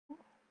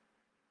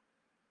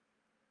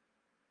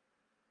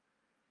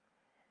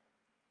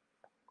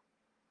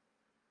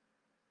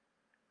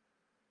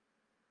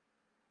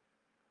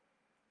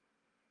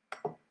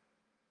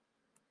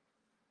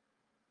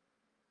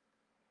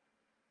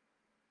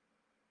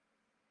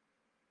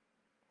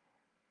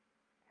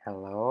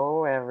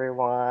Hello,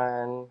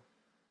 everyone.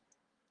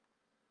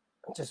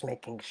 I'm just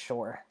making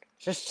sure,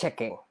 just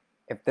checking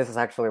if this is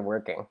actually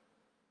working.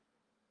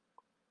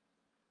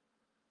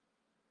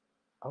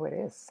 Oh, it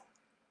is.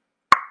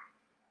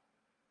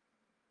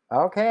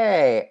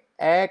 Okay,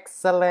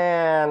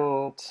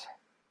 excellent.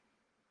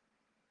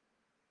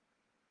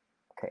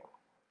 Okay,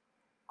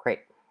 great.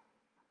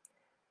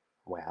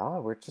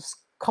 Well, we're just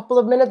a couple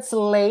of minutes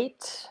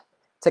late.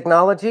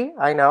 Technology,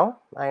 I know,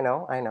 I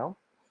know.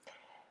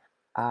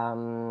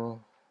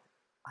 Um,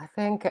 I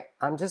think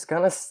I'm just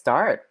gonna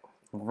start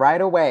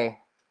right away.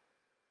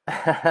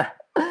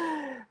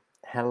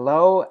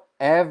 Hello,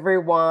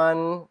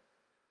 everyone.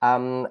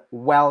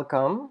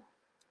 Welcome.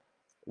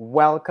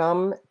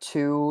 Welcome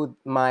to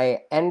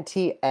my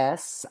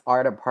NTS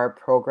Art Apart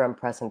program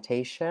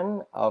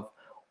presentation of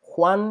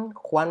Juan,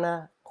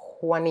 Juana,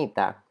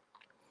 Juanita.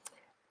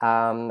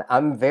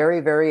 I'm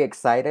very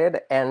excited,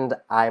 and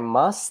I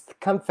must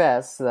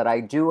confess that I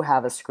do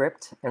have a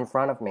script in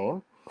front of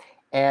me,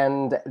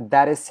 and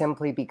that is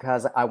simply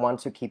because I want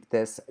to keep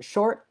this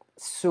short,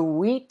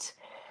 sweet,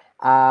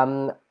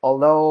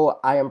 although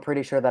I am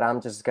pretty sure that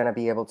I'm just going to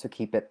be able to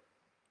keep it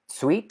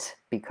sweet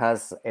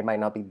because it might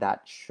not be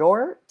that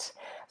short.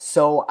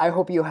 So I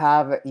hope you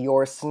have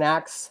your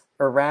snacks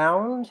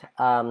around,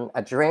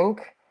 a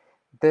drink.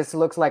 This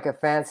looks like a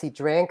fancy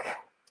drink.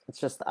 It's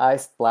just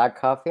iced black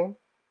coffee.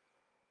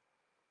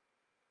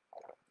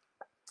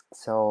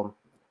 So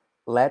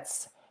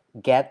let's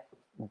get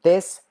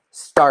this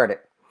started.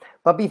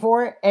 But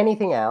before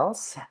anything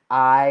else,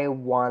 I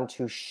want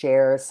to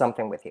share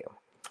something with you.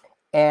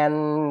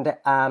 And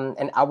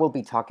I will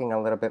be talking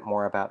a little bit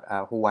more about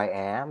who I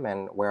am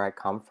and where I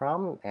come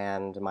from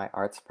and my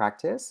arts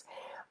practice.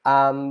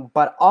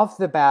 But off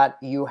the bat,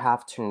 you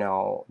have to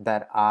know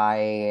that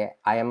I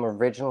am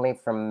originally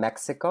from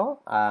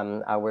Mexico.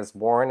 I was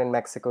born in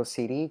Mexico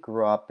City,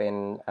 grew up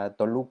in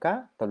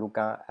Toluca,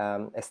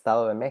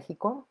 Estado de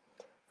Mexico.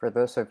 For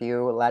those of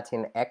you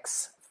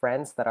Latinx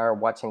friends that are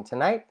watching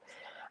tonight.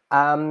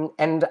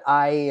 And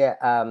I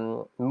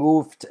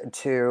moved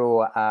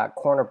to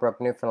Corner Brook,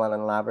 Newfoundland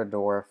and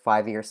Labrador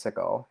 5 years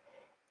ago,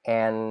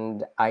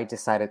 and I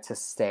decided to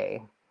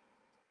stay.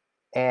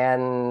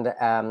 And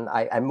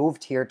I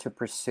moved here to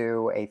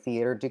pursue a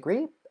theater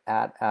degree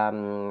at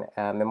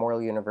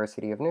Memorial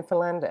University of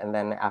Newfoundland, and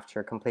then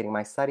after completing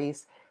my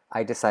studies,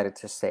 I decided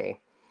to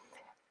stay.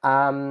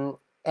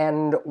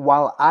 And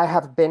while I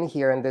have been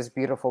here in this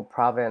beautiful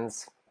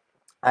province,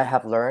 I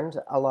have learned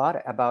a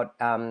lot about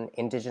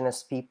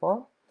indigenous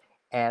people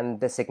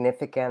and the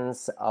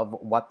significance of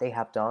what they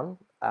have done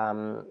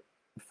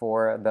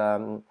for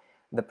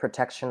the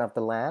protection of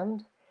the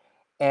land.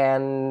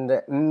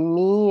 And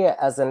me,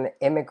 as an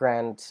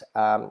immigrant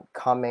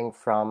coming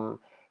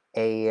from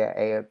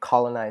a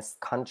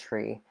colonized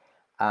country,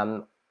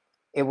 um,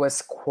 it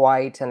was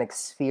quite an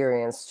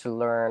experience to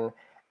learn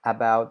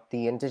about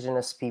the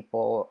indigenous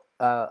people,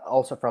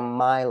 also from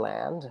my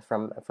land,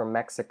 from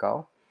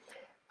Mexico.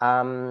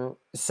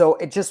 So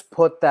it just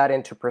put that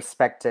into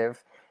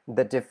perspective,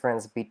 the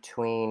difference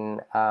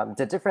between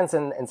the difference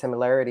in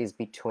similarities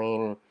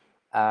between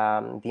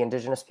the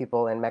indigenous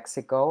people in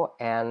Mexico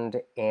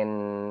and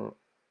in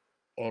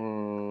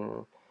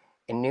in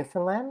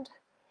Newfoundland.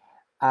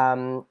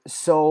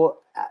 So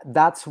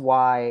that's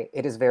why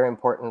it is very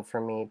important for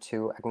me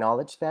to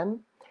acknowledge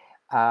them.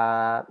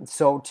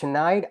 So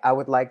tonight I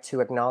would like to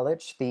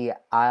acknowledge the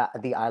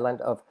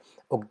island of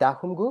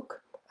Ogdahumguk,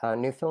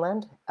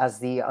 Newfoundland, as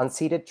the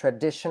unceded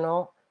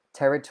traditional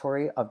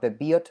territory of the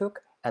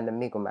Beothuk and the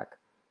Mi'kmaq.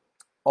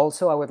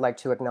 Also, I would like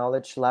to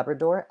acknowledge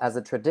Labrador as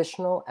the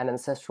traditional and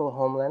ancestral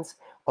homelands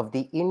of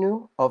the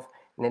Innu of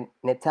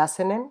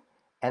Netassenen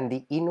and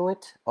the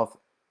Inuit of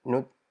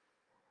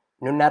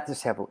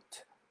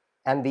Nunatsiavut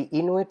and the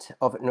Inuit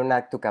of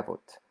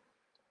Nunatuκavut.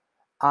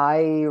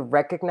 I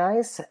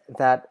recognize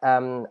that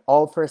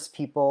all First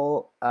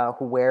People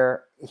who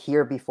were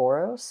here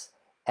before us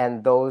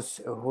and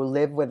those who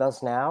live with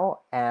us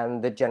now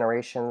and the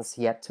generations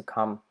yet to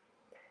come.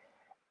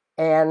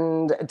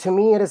 And to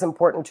me, it is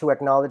important to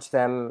acknowledge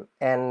them,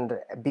 and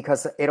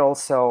because it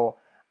also,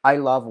 I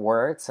love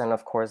words, and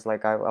of course,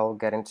 like I'll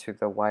get into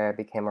the why I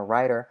became a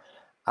writer.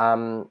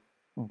 Um,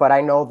 but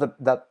I know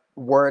that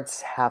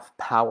words have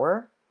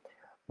power,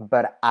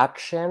 but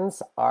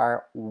actions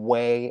are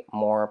way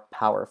more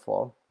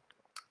powerful.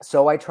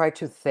 So I try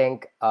to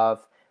think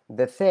of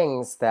the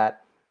things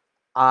that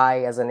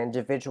I, as an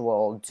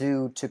individual,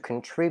 do to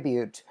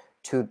contribute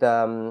to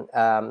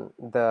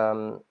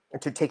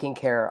to taking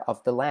care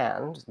of the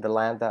land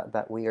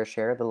that we are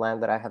shared, the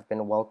land that I have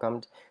been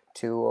welcomed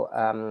to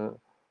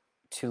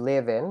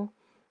live in.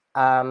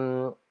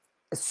 Um,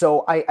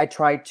 so I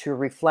try to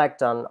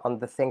reflect on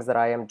the things that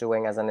I am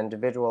doing as an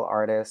individual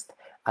artist,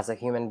 as a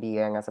human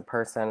being, as a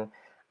person,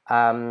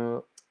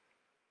 um,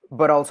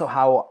 but also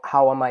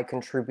how am I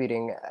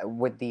contributing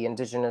with the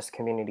indigenous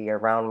community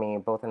around me,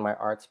 both in my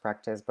arts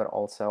practice, but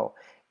also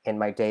in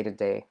my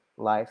day-to-day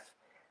life.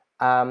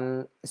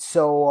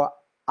 So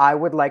I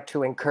would like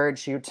to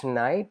encourage you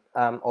tonight,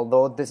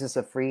 although this is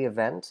a free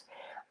event,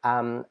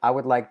 I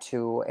would like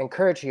to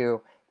encourage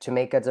you to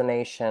make a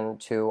donation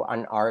to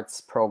an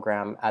arts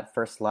program at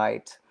First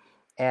Light.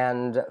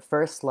 And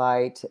First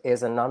Light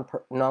is a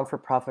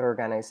non-for-profit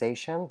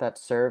organization that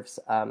serves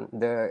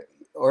the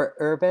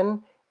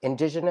urban,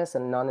 indigenous,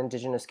 and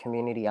non-indigenous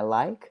community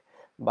alike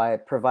by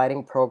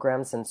providing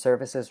programs and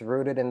services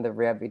rooted in the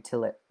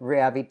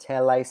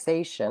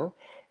revitalization,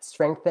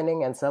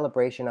 strengthening, and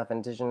celebration of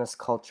indigenous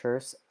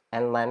cultures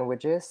and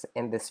languages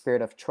in the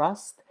spirit of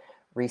trust,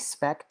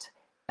 respect,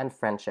 and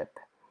friendship.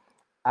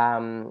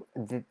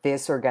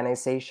 This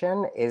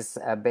organization is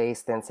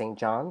based in St.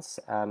 John's,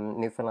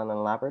 Newfoundland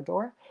and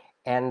Labrador,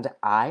 and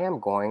I am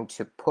going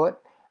to put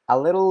a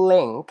little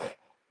link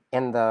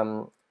in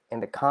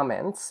the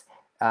comments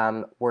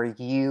where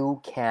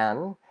you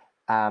can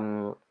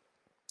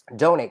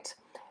donate.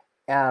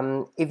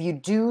 If you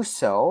do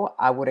so,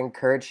 I would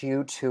encourage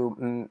you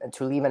to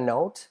leave a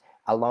note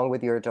along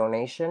with your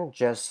donation,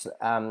 just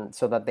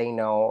so that they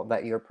know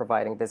that you're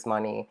providing this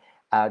money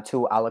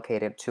to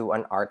allocate it to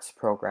an arts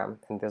program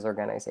in this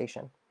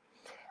organization.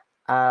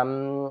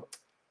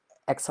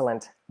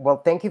 Excellent. Well,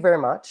 thank you very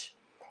much.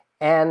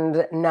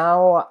 And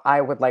now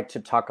I would like to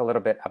talk a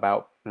little bit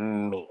about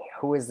me.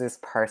 Who is this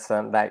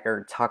person that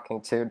you're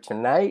talking to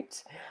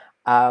tonight?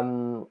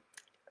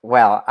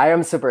 Well, I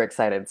am super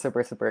excited,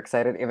 super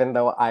excited, even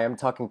though I am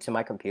talking to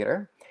my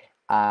computer.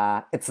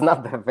 It's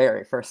not the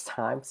very first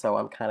time, so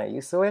I'm kind of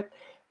used to it.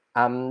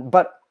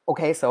 But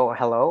okay, so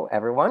hello,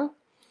 everyone.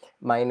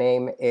 My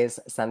name is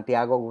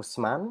Santiago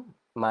Guzmán.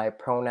 My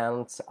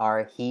pronouns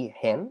are he,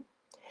 him.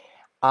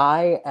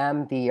 I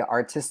am the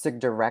artistic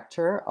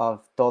director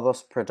of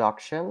Todos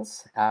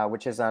Productions,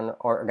 which is an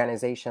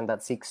organization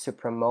that seeks to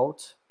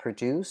promote,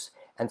 produce,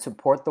 and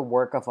support the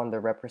work of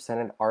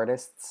underrepresented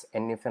artists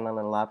in Newfoundland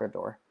and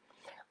Labrador.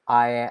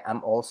 I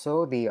am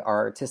also the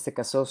artistic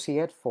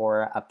associate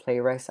for a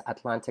Playwrights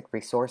Atlantic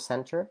Resource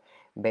Center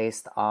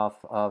based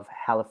off of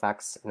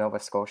Halifax, Nova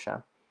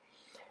Scotia.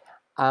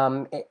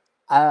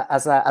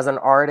 As an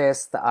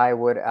artist, I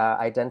would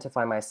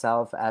identify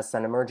myself as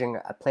an emerging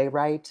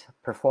playwright,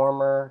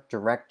 performer,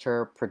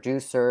 director,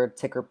 producer,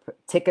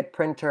 ticket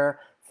printer,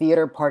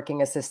 theater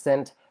parking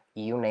assistant,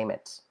 you name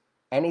it.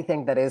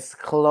 Anything that is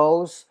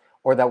close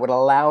or that would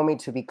allow me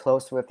to be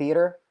close to a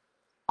theater,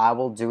 I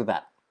will do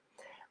that.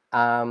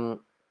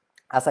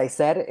 As I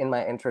said in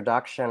my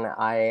introduction,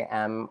 I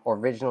am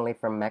originally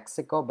from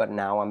Mexico, but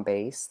now I'm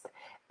based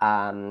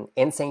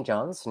in St.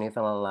 John's,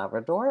 Newfoundland and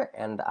Labrador,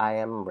 and I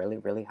am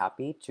really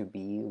happy to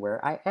be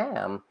where I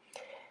am.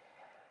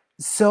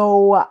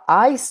 So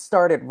I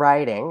started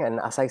writing, and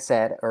as I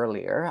said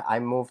earlier, I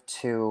moved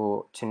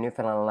to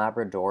Newfoundland and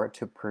Labrador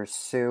to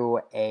pursue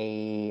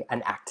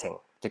an acting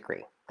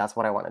degree. That's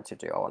what I wanted to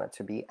do. I wanted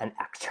to be an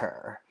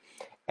actor.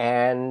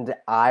 And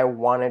I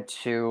wanted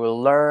to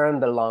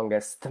learn the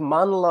longest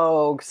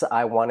monologues.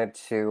 I wanted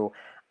to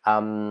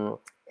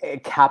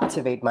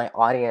captivate my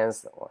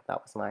audience. Oh,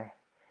 that was my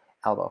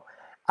elbow.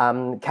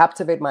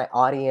 Captivate my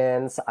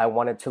audience. I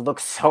wanted to look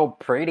so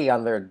pretty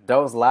under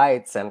those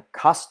lights and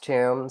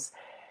costumes.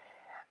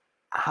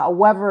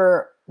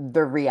 However,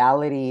 the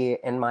reality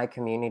in my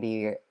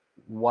community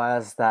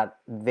was that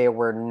there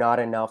were not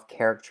enough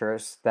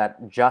characters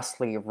that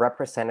justly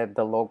represented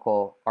the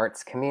local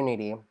arts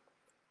community.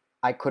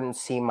 I couldn't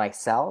see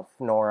myself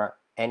nor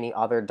any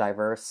other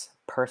diverse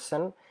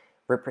person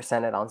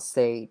represented on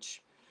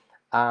stage.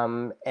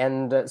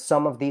 And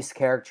some of these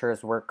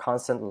characters were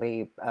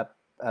constantly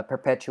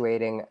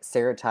perpetuating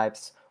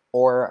stereotypes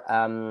or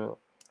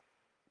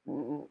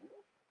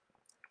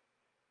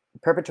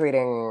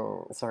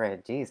perpetuating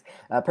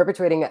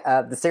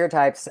the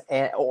stereotypes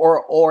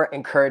or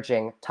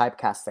encouraging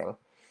typecasting.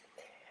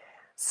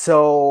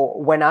 So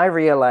when I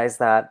realized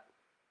that,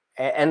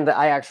 and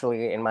I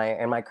actually in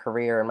my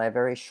career, in my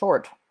very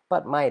short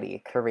but mighty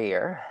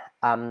career,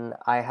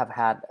 I have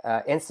had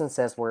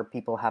instances where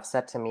people have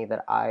said to me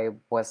that I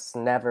was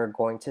never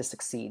going to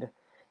succeed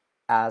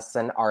as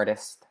an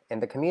artist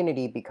in the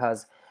community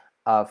because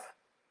of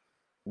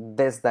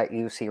this that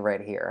you see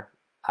right here.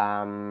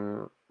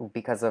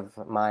 Because of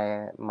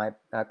my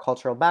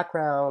cultural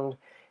background,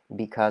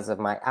 because of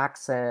my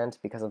accent,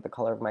 because of the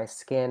color of my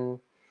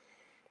skin.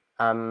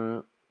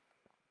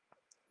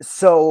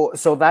 So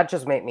that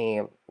just made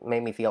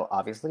me feel,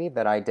 obviously,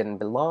 that I didn't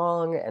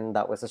belong, and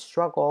that was a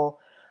struggle.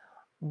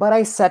 But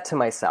I said to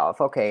myself,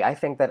 okay, I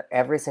think that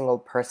every single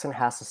person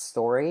has a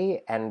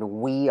story,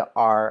 and we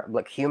are,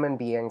 like, human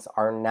beings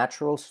are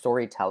natural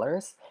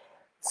storytellers.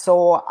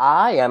 So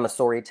I am a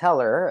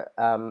storyteller.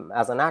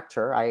 As an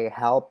actor, I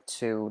help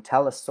to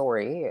tell a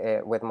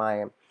story with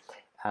my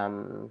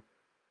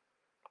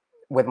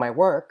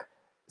work.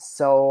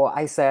 So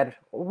I said,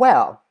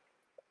 well,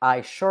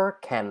 I sure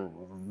can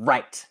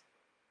write.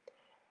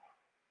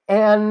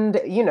 And,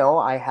 you know,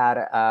 I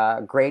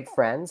had great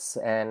friends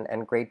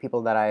and great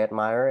people that I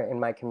admire in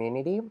my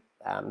community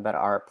that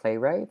are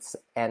playwrights.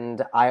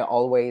 And I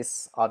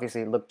always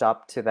obviously looked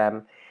up to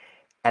them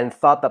and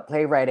thought that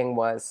playwriting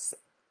was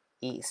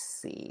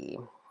easy.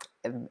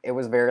 It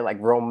was very like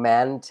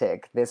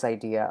romantic, this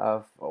idea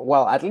of,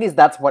 well, at least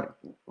that's what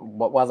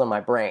what was on my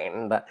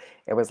brain. That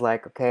it was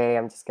like, okay,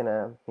 I'm just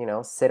gonna,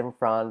 sit in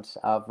front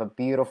of a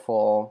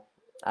beautiful,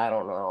 I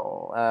don't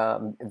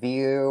know,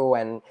 view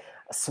and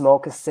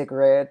smoke a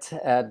cigarette,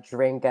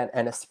 drink an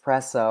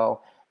espresso,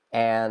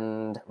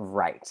 and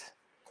write.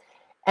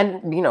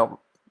 And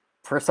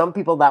for some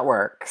people that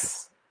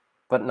works,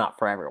 but not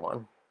for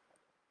everyone.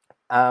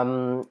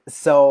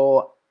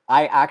 So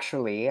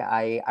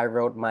I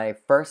wrote my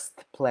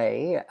first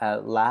play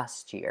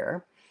last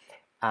year.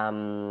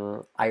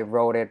 I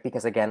wrote it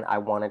because again I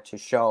wanted to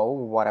show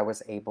what I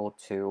was able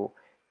to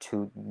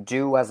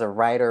do as a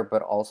writer,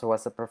 but also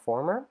as a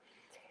performer.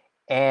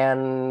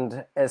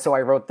 And so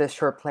I wrote this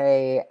short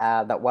play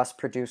that was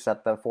produced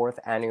at the fourth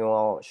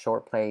annual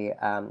short play,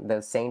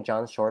 the St.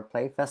 John's Short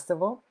Play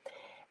Festival.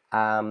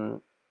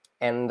 Um,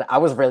 and I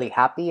was really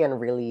happy and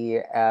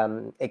really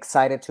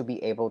excited to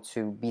be able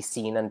to be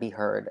seen and be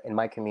heard in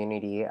my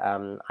community.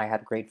 I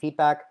had great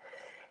feedback.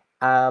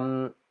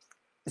 Um,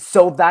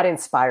 so that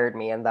inspired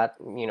me, and that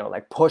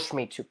like pushed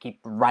me to keep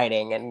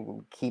writing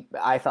and keep.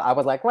 I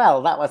was like,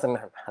 well, that wasn't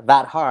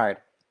that hard.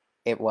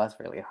 It was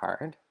really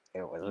hard.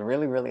 It was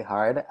really, really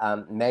hard.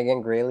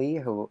 Megan Greeley,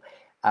 who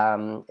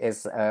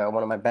is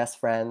one of my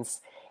best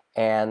friends,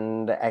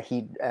 and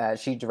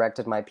she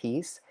directed my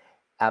piece.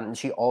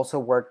 She also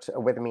worked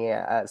with me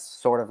as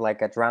sort of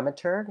like a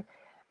dramaturg.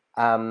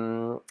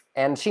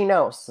 And she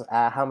knows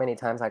how many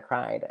times I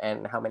cried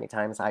and how many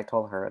times I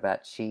told her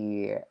that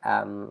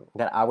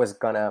that I was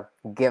gonna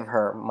give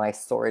her my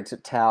story to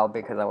tell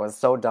because I was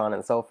so done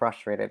and so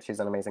frustrated.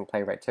 She's an amazing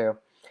playwright too.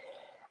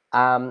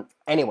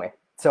 Anyway,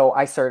 so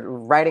I started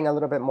writing a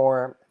little bit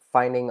more,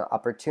 finding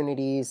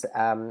opportunities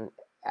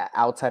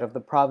outside of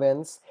the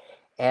province,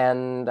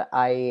 and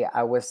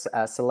I was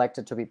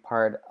selected to be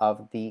part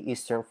of the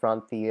Eastern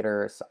Front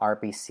Theater's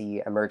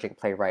RBC Emerging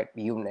Playwright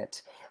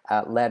Unit,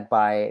 led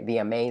by the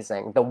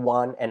amazing, the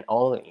one and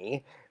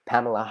only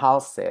Pamela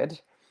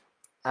Halstead.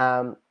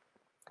 Um,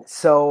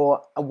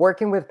 so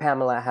working with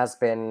Pamela has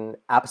been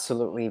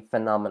absolutely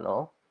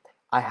phenomenal.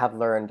 I have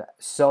learned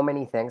so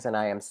many things, and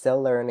I am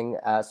still learning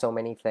so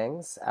many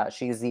things.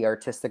 She's the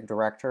artistic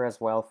director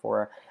as well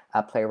for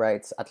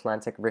Playwrights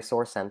Atlantic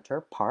Resource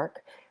Center,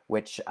 PARC,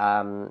 which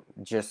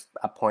just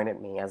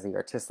appointed me as the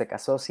artistic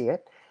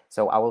associate.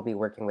 So I will be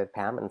working with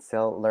Pam and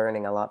still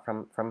learning a lot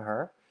from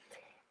her.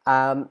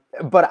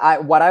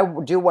 But what I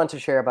do want to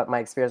share about my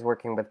experience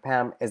working with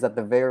Pam is that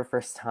the very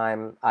first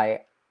time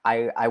I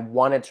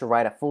wanted to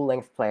write a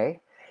full-length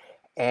play,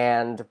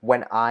 and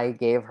when I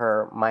gave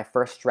her my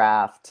first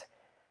draft,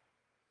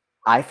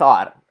 I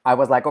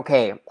was like,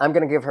 okay, I'm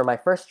gonna give her my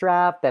first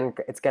draft, then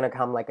it's gonna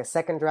come like a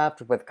second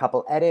draft with a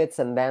couple edits,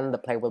 and then the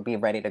play will be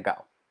ready to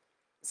go.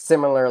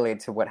 Similarly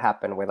to what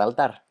happened with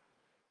Altar.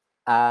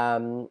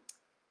 And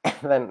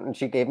then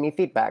she gave me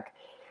feedback.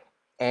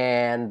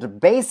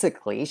 And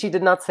basically, she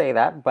did not say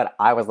that, but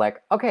I was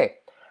like, okay,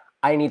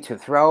 I need to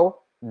throw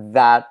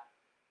that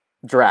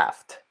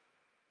draft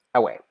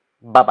away.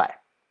 Bye-bye.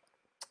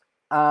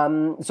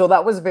 So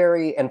that was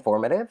very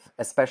informative,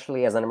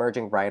 especially as an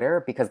emerging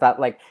writer, because that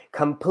like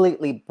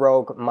completely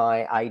broke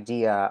my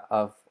idea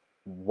of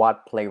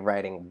what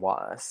playwriting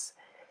was.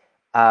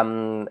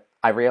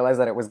 I realized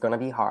that it was going to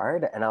be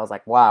hard, and I was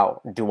like,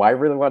 wow, do I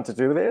really want to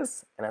do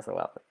this? And I said,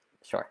 well,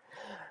 sure.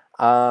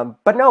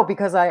 But no,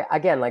 because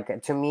again,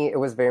 like to me, it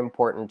was very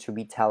important to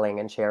be telling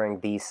and sharing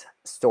these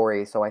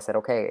stories. So I said,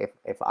 okay,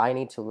 if I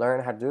need to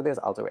learn how to do this,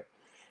 I'll do it.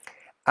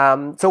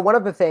 So one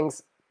of the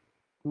things,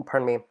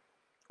 pardon me,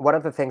 one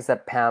of the things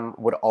that Pam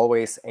would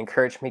always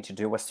encourage me to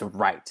do was to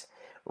write.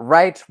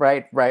 Write,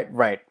 write, write,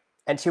 write.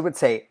 And she would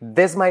say,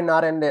 this might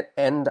not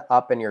end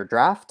up in your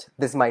draft.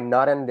 This might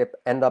not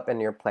end up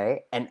in your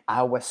play. And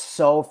I was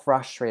so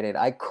frustrated.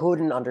 I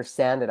couldn't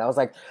understand it. I was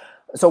like,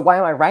 so why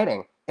am I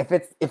writing?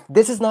 If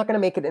this is not going to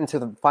make it into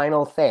the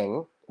final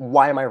thing,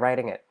 why am I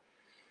writing it?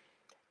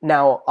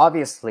 Now,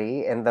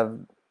 obviously, in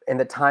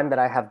the time that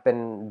I have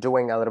been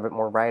doing a little bit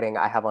more writing,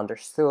 I have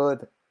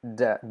understood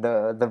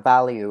the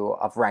value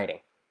of writing.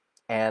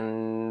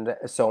 And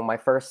so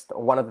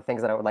one of the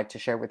things that I would like to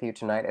share with you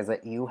tonight is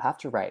that you have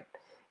to write.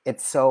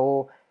 It's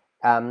so,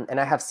 and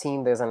I have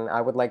seen this, and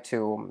I would like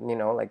to,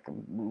 like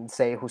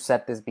say who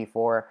said this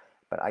before,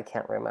 but I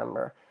can't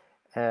remember.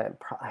 It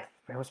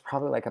was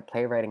probably like a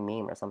playwriting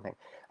meme or something.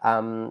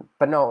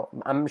 But no,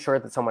 I'm sure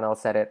that someone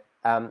else said it,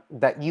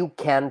 that you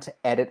can't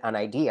edit an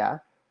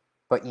idea,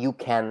 but you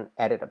can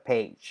edit a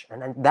page.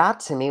 And then that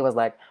to me was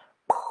like,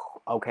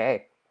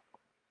 okay.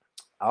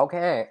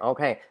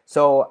 Okay.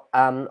 So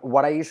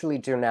what I usually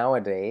do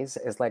nowadays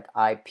is like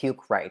I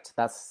puke write.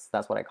 That's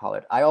what I call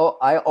it. I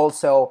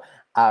also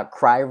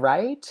cry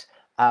write,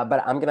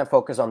 but I'm gonna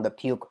focus on the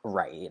puke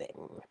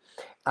writing.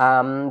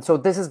 So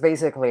this is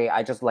basically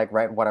I just like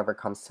write whatever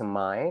comes to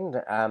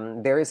mind.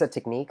 There is a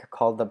technique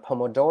called the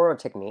Pomodoro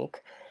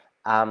technique,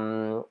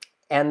 and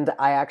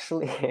I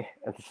actually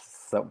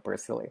so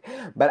silly,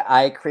 but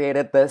I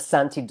created the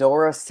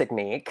Santidoros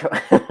technique.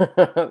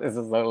 This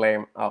is so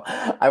lame. Oh,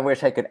 I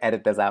wish I could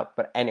edit this out,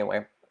 but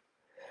anyway.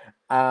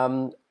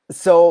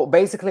 So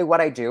basically,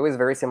 what I do is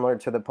very similar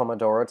to the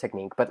Pomodoro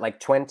technique, but like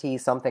 20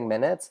 something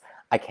minutes,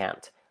 I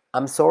can't.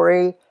 I'm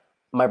sorry,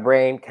 my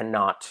brain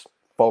cannot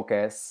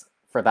focus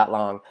for that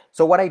long.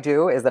 So what I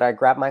do is that I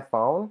grab my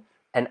phone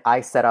and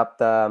I set up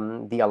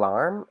the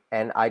alarm,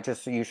 and I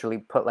just usually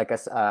put like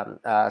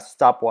a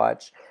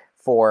stopwatch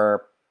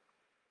for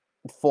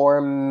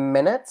 4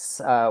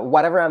 minutes,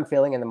 whatever I'm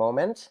feeling in the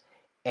moment,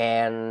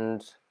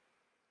 and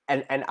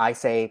and I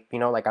say,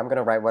 like I'm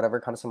gonna write whatever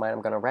comes to mind.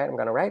 I'm gonna write. I'm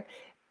gonna write.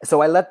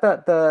 So I let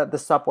the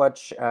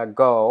stopwatch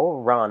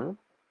run.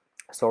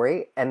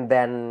 Sorry, and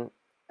then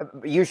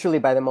usually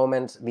by the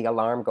moment the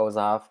alarm goes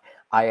off,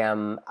 I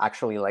am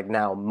actually like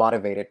now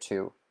motivated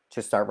to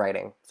start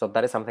writing. So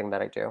that is something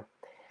that I do.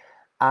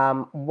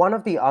 One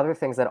of the other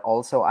things that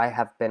also I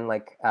have been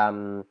like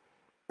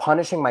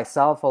punishing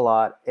myself a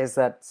lot is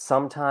that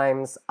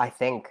sometimes I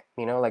think,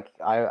 like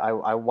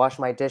I wash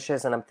my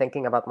dishes and I'm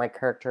thinking about my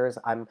characters.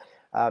 I'm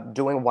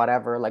doing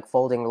whatever, like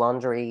folding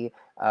laundry,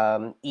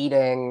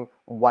 eating,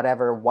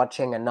 whatever,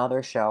 watching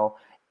another show,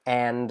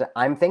 and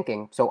I'm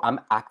thinking. So I'm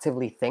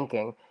actively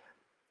thinking.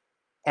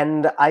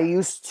 And I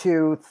used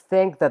to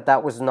think that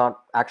that was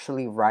not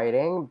actually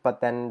writing,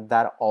 but then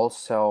that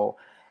also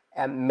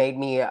made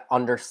me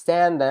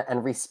understand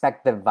and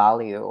respect the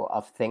value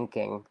of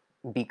thinking,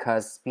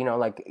 because,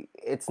 like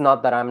it's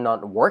not that I'm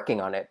not working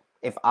on it.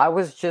 If I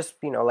was just,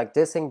 like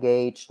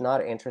disengaged,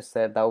 not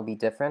interested, that would be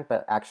different.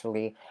 But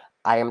actually,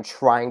 I am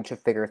trying to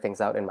figure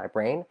things out in my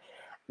brain.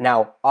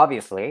 Now,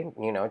 obviously,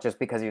 just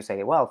because you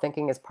say, well,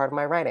 thinking is part of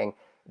my writing,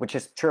 which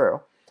is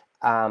true,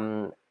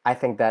 I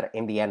think that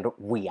in the end,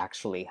 we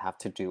actually have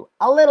to do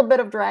a little bit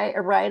of dry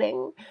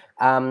writing.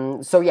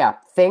 So yeah,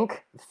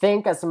 think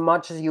as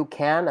much as you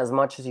can, as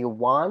much as you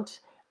want,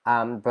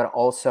 but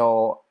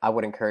also I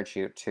would encourage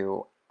you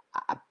to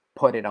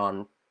put it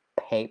on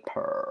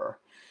paper.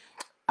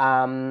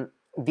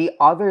 The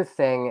other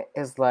thing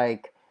is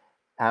like,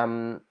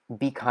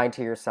 be kind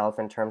to yourself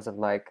in terms of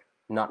like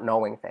not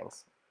knowing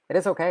things. It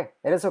is okay.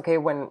 It is okay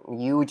when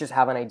you just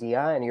have an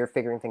idea and you're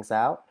figuring things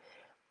out.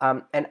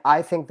 And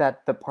I think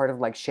that the part of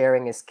like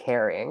sharing is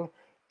caring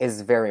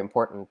is very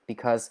important,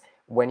 because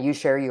when you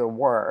share your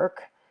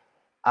work,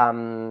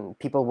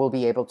 people will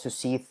be able to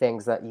see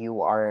things that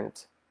you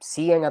aren't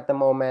seeing at the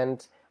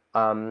moment.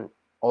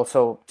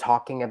 Also,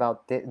 talking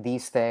about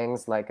these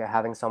things, like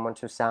having someone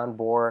to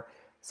soundboard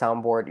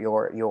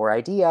your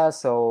idea,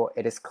 so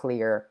it is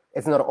clear.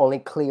 It's not only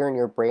clear in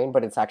your brain,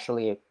 but it's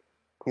actually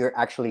you're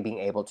actually being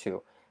able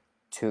to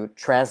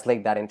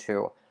translate that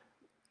into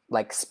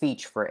like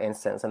speech, for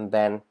instance, and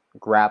then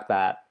grab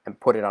that and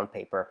put it on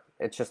paper.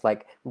 It's just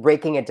like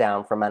breaking it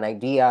down from an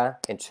idea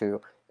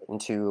into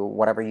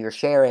whatever you're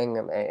sharing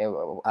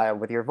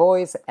with your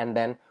voice, and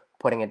then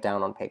putting it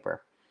down on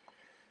paper.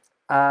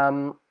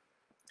 Um,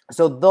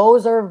 so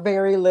those are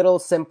very little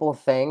simple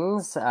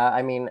things.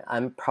 I mean,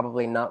 I'm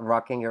probably not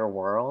rocking your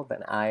world,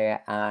 and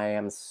I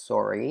am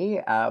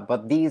sorry,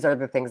 but these are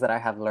the things that I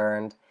have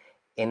learned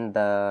in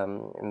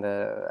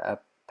the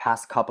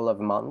past couple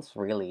of months,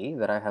 really,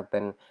 that I have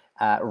been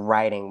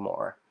writing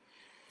more.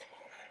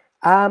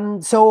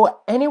 So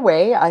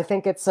anyway, I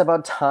think it's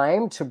about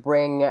time to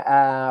bring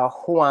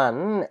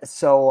Juan.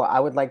 So I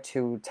would like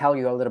to tell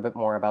you a little bit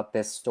more about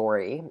this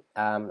story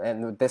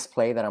and this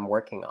play that I'm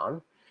working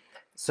on.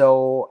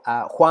 So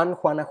Juan,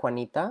 Juana,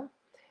 Juanita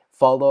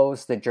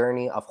follows the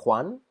journey of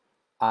Juan,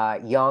 a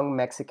young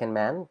Mexican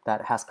man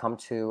that has come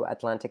to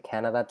Atlantic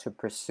Canada to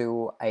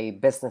pursue a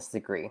business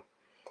degree.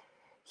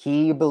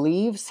 He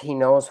believes he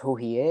knows who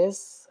he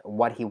is,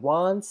 what he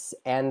wants,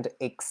 and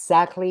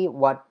exactly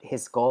what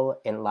his goal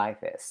in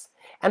life is.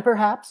 And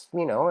perhaps,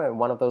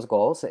 one of those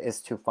goals is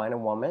to find a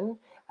woman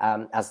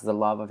as the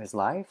love of his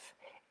life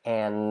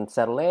and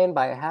settle in,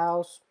 buy a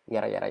house,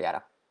 yada, yada,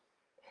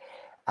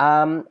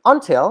 yada.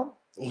 Until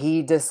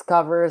he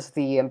discovers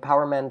the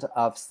empowerment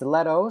of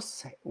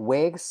stilettos,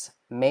 wigs,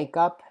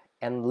 makeup,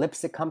 and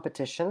lipstick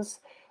competitions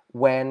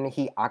when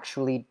he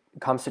actually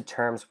comes to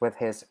terms with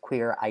his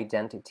queer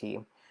identity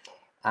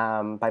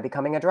by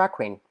becoming a drag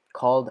queen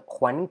called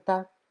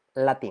Juanita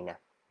Latina.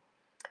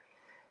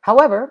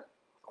 However,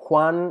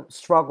 Juan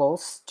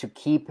struggles to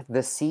keep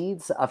the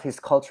seeds of his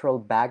cultural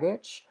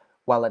baggage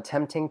while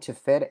attempting to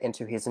fit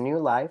into his new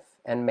life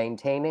and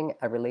maintaining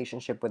a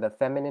relationship with a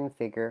feminine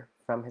figure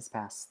from his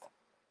past.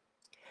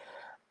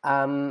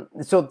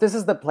 So this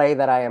is the play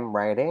that I am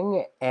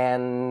writing,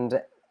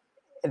 and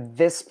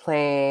this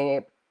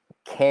play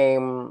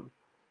came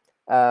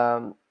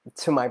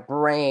to my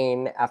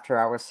brain after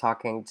I was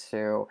talking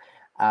to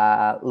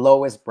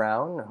Lois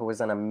Brown, who is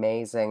an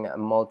amazing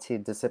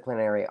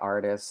multidisciplinary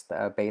artist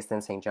based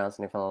in St. John's,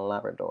 Newfoundland,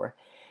 Labrador.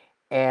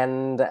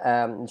 And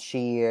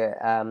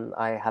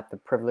I had the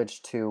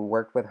privilege to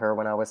work with her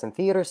when I was in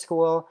theater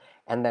school,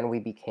 and then we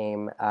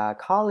became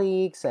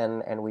colleagues,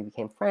 and we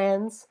became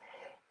friends.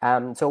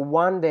 So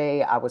one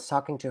day I was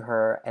talking to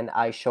her, and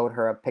I showed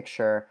her a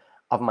picture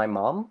of my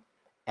mom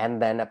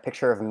and then a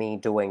picture of me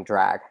doing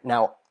drag.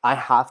 Now, I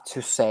have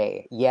to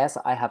say, yes,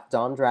 I have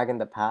done drag in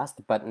the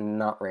past, but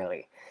not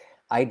really.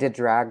 I did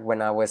drag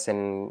when I was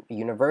in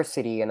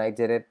university, and I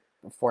did it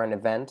for an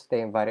event.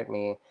 They invited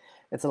me.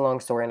 It's a long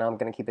story, and I'm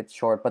gonna keep it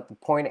short. But the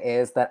point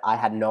is that I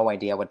had no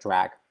idea what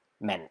drag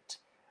meant.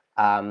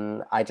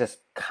 I just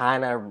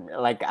kind of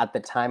like at the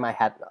time I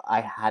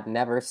had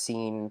never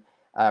seen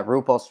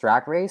RuPaul's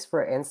Drag Race,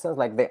 for instance.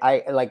 Like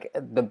I like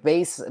the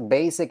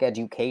basic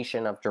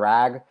education of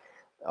drag,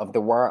 of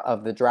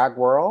the drag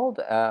world,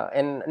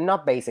 and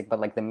not basic, but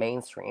like the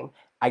mainstream.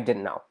 I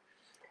didn't know.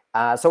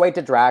 So I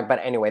did drag, but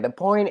anyway, the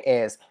point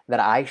is that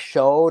I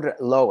showed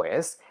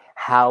Lois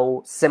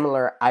how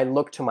similar I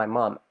look to my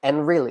mom.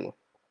 And really,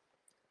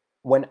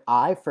 when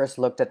I first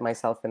looked at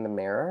myself in the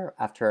mirror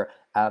after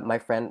my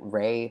friend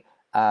Ray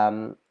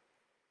um,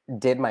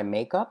 did my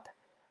makeup,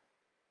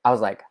 I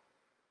was like,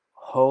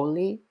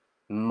 holy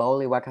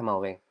moly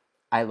guacamole.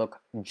 I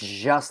look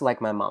just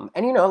like my mom.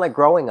 And like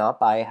growing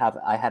up, I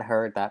had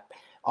heard that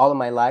all of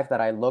my life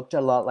that I looked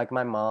a lot like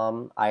my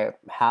mom. I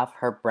have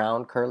her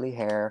brown curly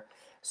hair.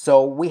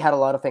 So we had a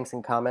lot of things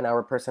in common.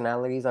 Our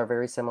personalities are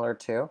very similar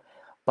too.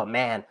 But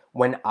man,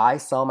 when I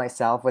saw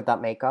myself with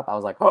that makeup, I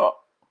was like, oh.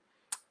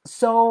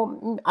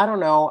 So I don't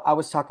know. I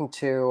was talking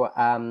to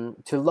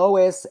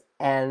Lois,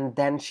 and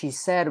then she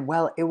said,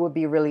 "Well, it would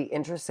be really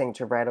interesting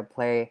to write a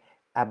play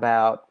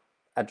about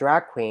a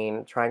drag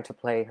queen trying to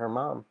play her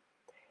mom."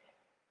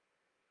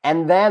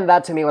 And then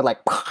that to me was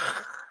like,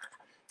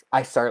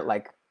 I started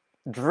like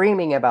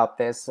dreaming about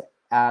this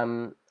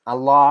a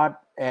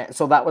lot.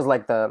 So that was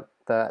like the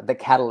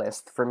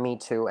catalyst for me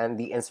to, and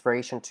the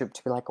inspiration to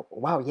be like,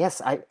 wow,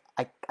 yes, I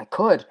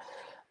could.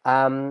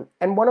 And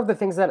one of the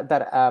things that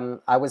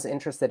I was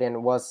interested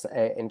in was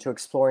into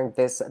exploring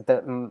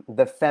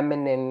the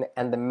feminine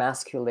and the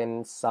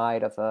masculine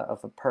side of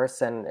a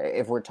person,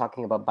 if we're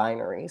talking about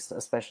binaries,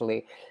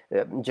 especially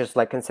just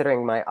like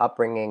considering my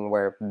upbringing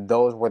where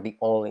those were the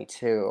only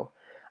two.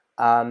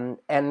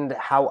 And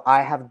how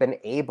I have been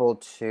able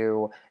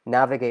to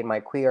navigate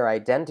my queer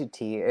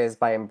identity is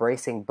by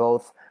embracing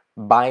both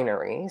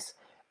binaries.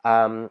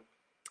 Um,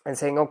 and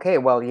saying, okay,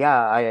 well,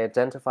 yeah, I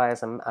identify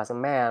as a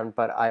man,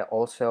 but I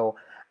also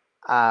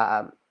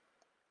uh,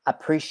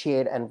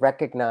 appreciate and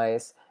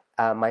recognize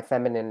my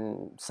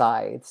feminine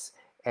sides.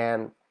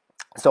 And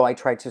so I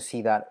try to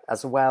see that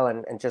as well.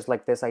 And just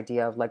like this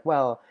idea of like,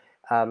 well,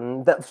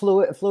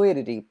 the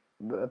fluidity,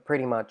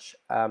 pretty much.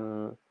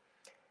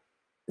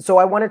 So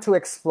I wanted to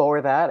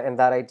explore that, and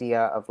that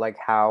idea of like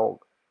how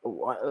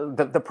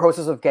the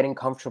process of getting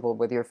comfortable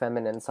with your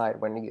feminine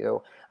side when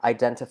you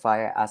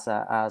identify as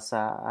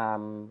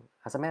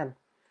a man.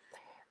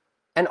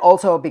 And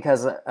also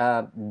because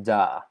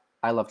duh,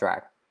 I love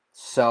drag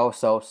so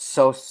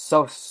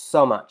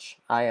much.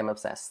 I am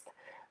obsessed.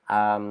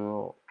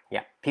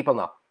 Yeah, people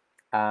know.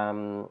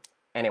 um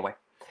anyway,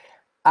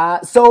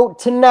 so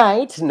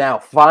tonight, now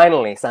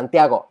finally,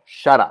 Santiago,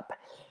 shut up.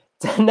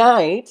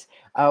 Tonight,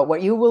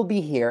 what you will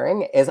be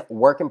hearing is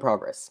work in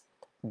progress.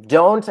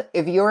 Don't,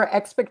 if your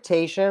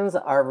expectations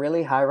are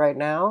really high right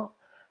now,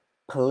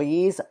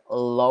 please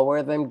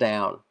lower them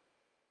down.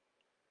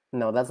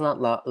 No, that's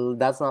not low.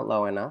 That's not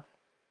low enough.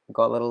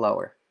 Go a little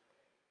lower.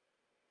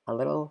 A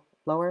little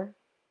lower.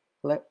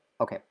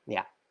 Okay,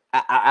 yeah.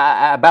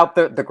 About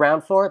the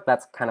ground floor,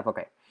 that's kind of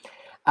okay.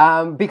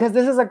 Because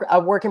this is a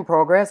work in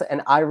progress,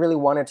 and I really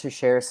wanted to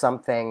share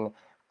something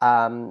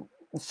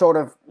sort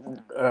of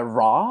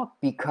raw,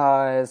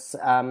 because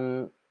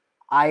I'm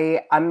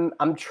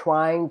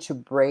trying to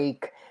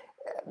break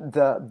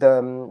the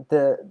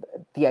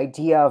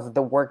idea of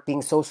the work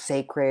being so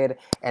sacred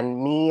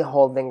and me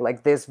holding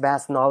like this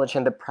vast knowledge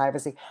and the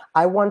privacy.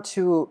 I want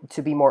to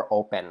be more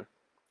open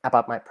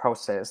about my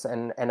process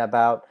and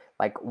about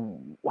like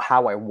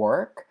how I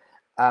work.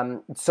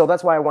 So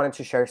that's why I wanted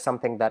to share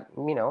something that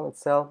it's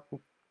still,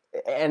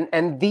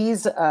 and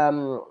these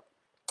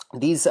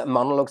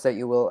monologues that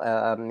you will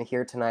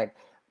hear tonight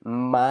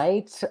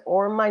might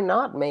or might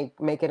not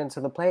make it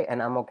into the play,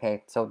 and I'm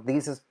okay. So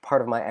this is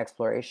part of my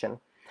exploration.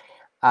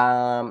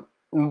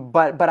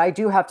 But I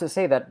do have to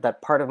say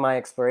that part of my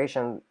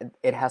exploration,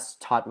 it has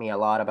taught me a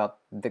lot about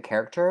the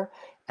character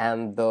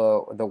and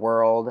the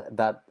world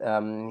that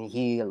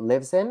he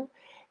lives in,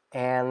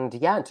 and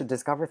yeah, to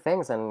discover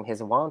things and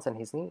his wants and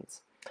his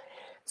needs.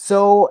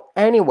 So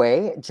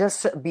anyway,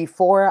 just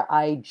before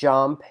I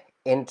jump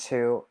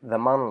into the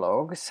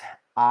monologues,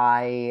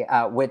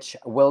 which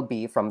will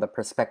be from the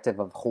perspective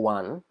of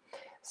Juan.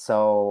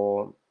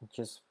 So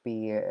just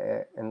be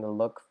in the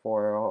look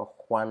for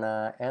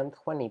Juana and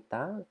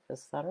Juanita.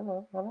 Just I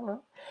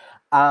don't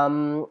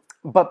know.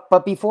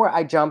 But before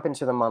I jump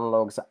into the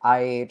monologues,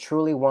 I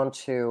truly want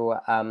to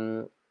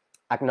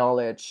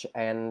acknowledge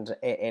and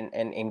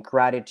in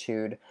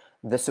gratitude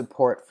the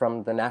support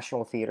from the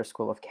National Theatre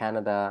School of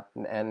Canada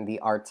and the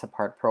Arts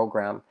Apart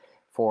program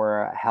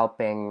for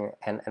helping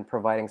and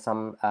providing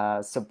some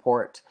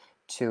support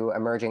to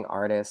emerging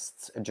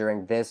artists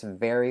during this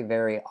very,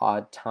 very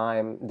odd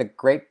time. The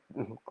great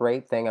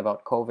thing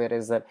about COVID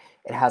is that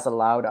it has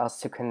allowed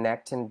us to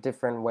connect in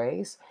different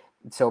ways.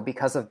 So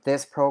because of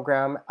this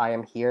program, I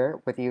am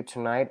here with you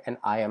tonight, and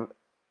I am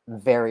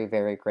very,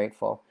 very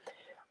grateful.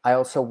 I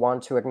also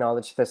want to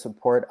acknowledge the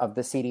support of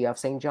the City of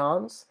St.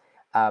 John's,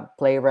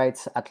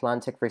 Playwrights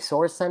Atlantic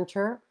Resource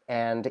Center,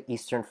 and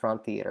Eastern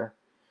Front Theater.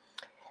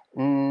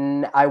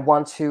 I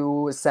want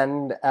to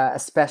send a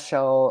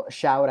special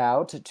shout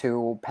out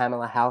to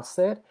Pamela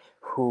Halstead,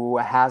 who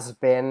has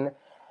been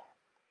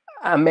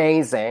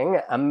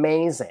amazing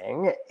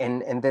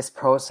in this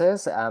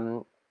process.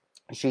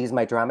 She's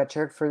my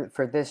dramaturg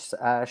for this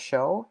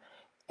show,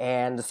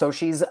 and so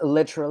she's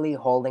literally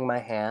holding my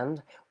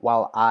hand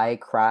while I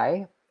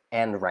cry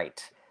and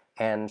write,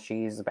 and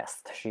she's the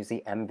best. She's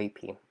the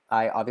MVP.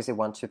 I obviously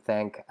want to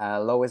thank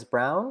Lois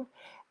Brown.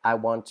 I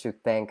want to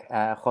thank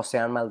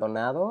Josean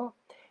Maldonado,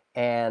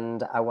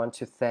 and I want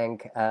to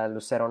thank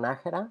Lucero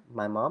Nájera,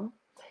 my mom,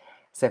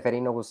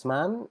 Seferino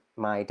Guzmán,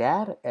 my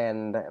dad,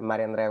 and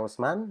Maria Andrea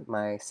Guzmán,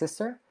 my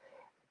sister,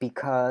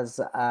 because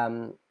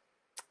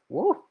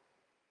woo,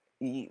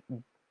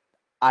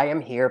 I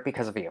am here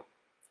because of you,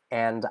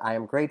 and I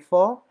am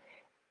grateful,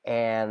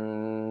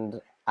 and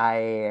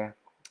I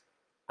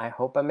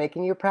hope I'm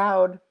making you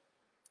proud.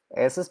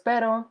 Eso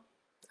espero.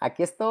 Aquí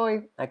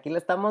estoy. Aquí le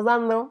estamos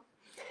dando.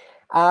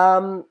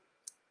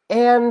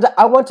 And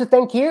I want to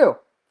thank you.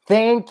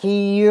 Thank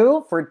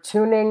you for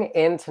tuning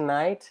in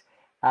tonight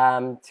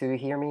to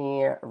hear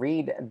me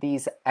read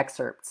these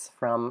excerpts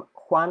from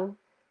Juan,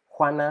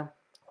 Juana,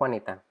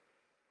 Juanita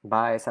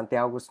by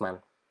Santiago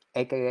Guzmán,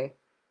 aka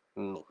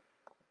me.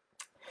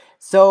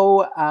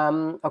 So,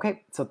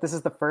 okay, so this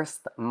is the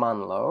first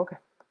monologue.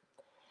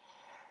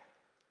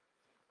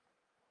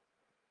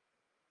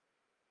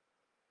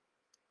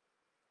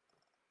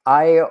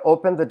 I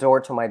opened the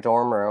door to my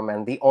dorm room,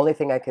 and the only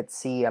thing I could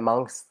see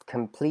amongst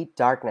complete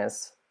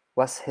darkness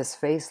was his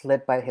face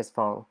lit by his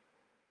phone.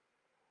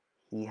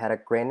 He had a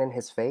grin in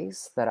his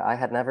face that I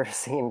had never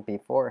seen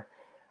before,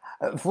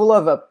 full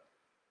of a,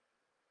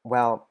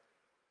 well,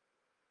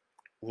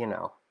 you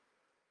know,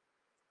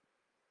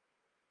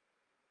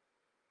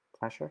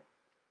 pleasure.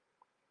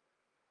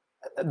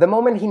 The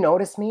moment he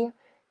noticed me,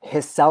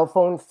 his cell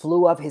phone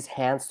flew off his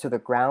hands to the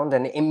ground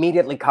and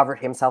immediately covered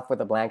himself with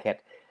a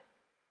blanket.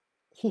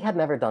 He had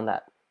never done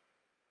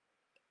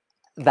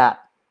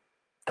that.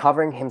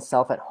 Covering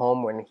himself at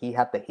home when he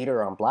had the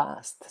heater on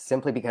blast,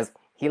 simply because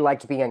he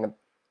liked being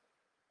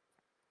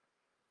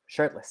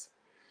shirtless.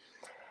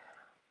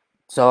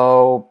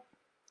 So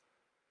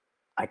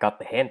I got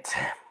the hint.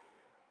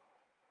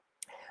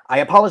 I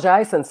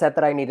apologized and said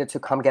that I needed to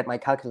come get my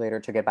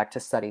calculator to get back to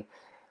study.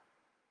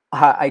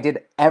 I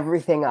did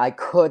everything I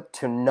could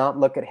to not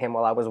look at him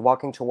while I was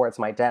walking towards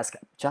my desk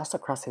just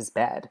across his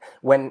bed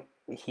when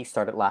he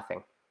started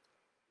laughing,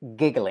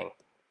 giggling,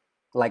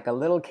 like a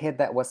little kid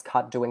that was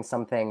caught doing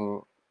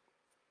something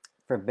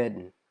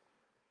forbidden.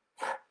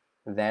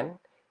 Then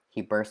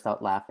he burst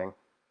out laughing.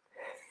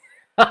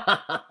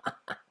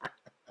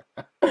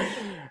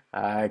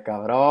 Ay,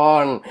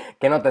 cabrón,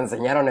 ¿qué no te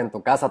enseñaron en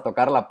tu casa a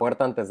tocar la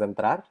puerta antes de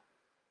entrar?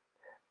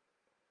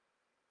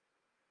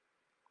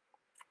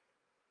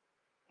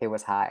 He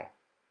was high.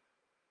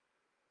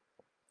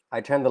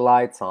 I turned the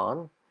lights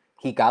on.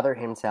 He gathered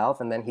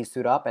himself, and then he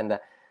stood up, and I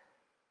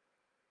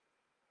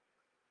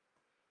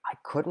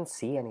couldn't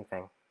see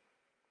anything.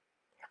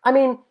 I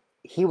mean,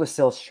 he was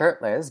still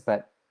shirtless,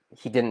 but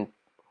he didn't,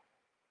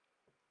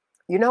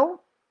 you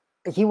know,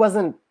 he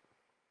wasn't,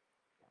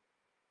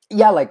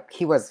 yeah, like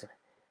he was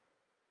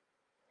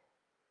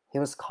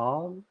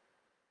calm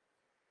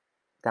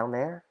down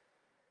there.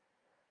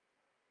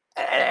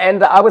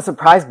 And I was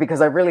surprised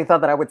because I really thought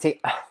that I would see,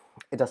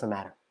 it doesn't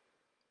matter.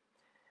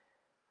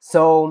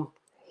 So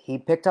he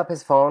picked up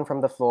his phone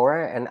from the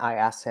floor, and I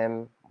asked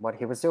him what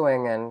he was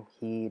doing, and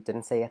he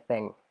didn't say a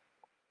thing.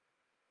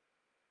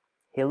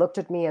 He looked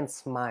at me and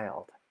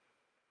smiled.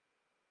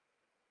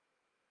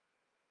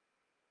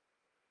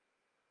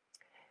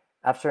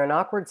 After an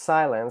awkward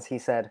silence, he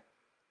said,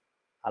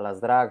 "A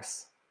las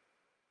drags,"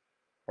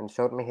 and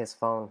showed me his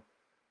phone.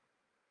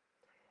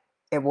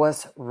 It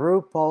was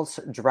RuPaul's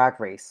Drag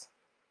Race,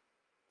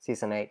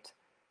 Season 8.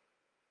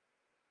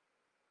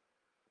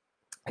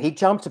 He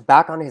jumped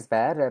back on his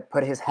bed,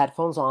 put his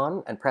headphones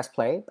on, and pressed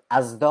play,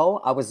 as though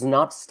I was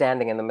not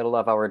standing in the middle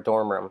of our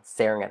dorm room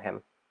staring at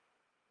him.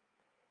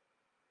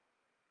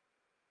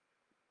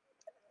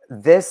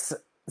 This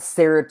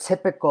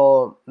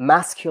stereotypical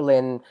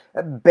masculine,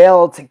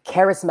 built,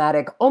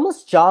 charismatic,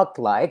 almost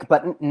jock-like,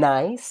 but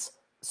nice,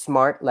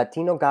 smart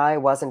Latino guy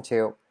was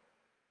into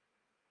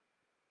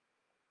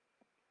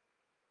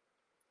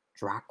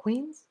drag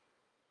queens?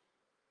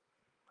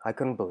 I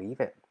couldn't believe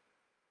it.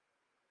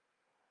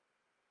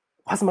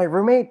 Was my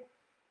roommate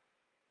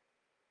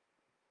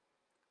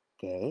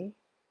gay?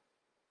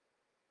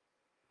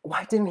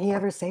 Why didn't he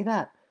ever say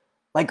that?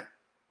 Like,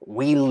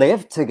 we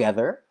lived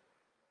together.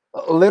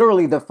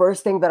 Literally, the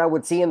first thing that I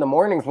would see in the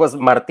mornings was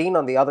Martin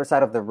on the other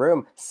side of the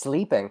room,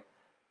 sleeping.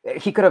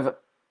 He could have...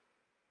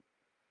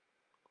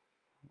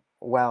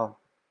 Well,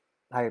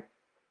 I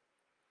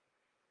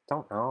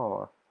don't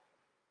know.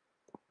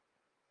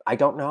 I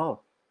don't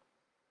know.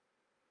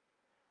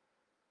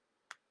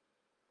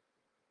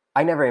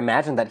 I never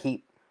imagined that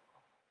he...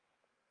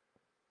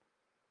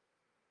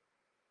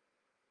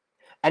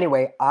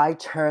 Anyway, I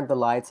turned the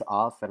lights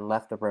off and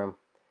left the room.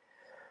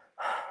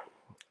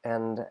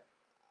 And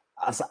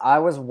as I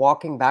was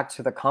walking back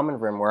to the common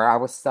room where I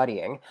was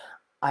studying,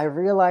 I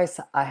realized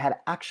I had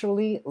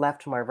actually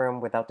left my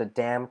room without the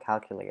damn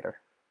calculator.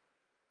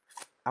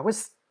 I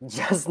was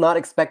just not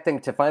expecting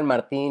to find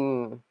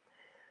Martin.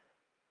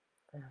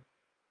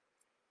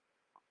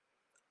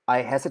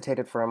 I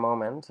hesitated for a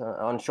moment,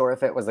 unsure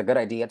if it was a good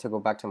idea to go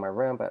back to my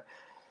room, but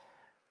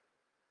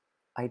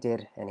I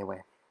did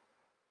anyway.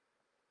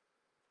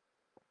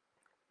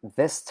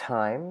 This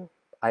time,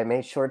 I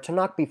made sure to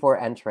knock before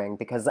entering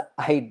because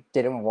I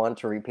didn't want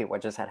to repeat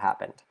what just had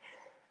happened.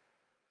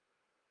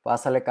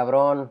 Pásale,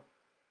 cabrón.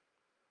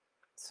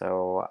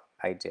 So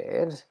I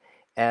did,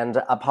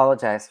 and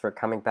apologized for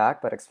coming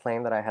back, but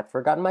explained that I had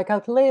forgotten my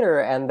calculator.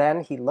 And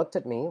then he looked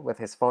at me with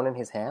his phone in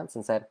his hands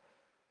and said,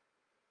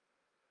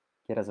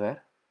 ¿Quieres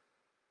ver?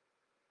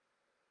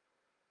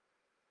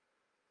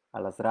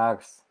 A las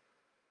drags.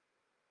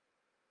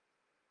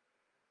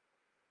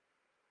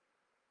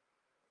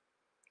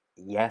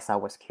 Yes, I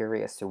was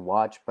curious to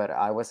watch, but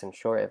I wasn't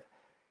sure if...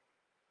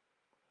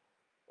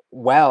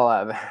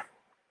 Well,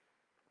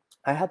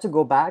 I had to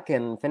go back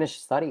and finish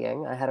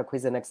studying. I had a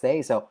quiz the next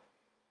day, so...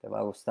 Te va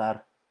a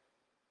gustar.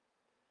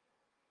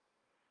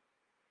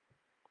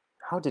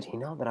 How did he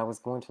know that I was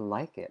going to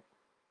like it?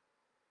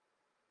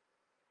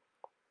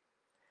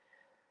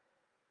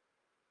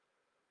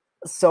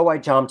 So I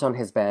jumped on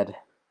his bed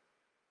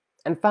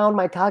and found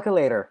my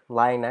calculator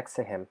lying next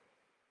to him.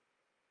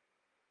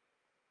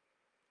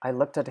 I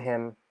looked at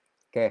him,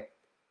 ¿Qué?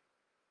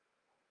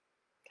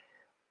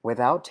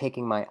 Without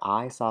taking my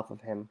eyes off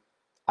of him,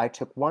 I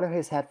took one of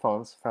his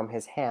headphones from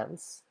his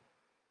hands,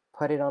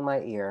 put it on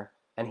my ear,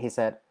 and he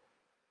said,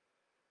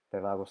 Te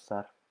va a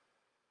gustar.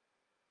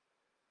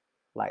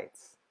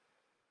 Lights.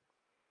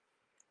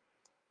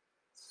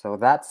 So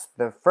that's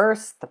the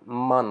first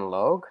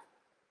monologue.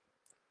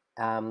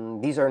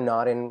 These are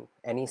not in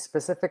any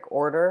specific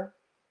order,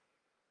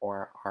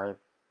 or are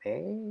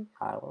they?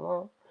 I don't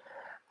know.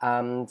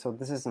 So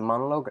this is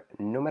monologue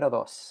número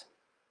dos.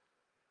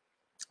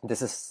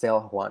 This is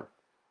still Juan.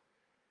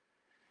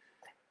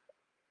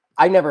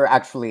 I never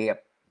actually...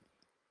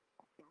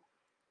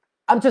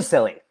 I'm just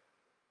silly.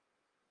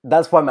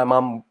 That's why my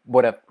mom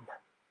would have...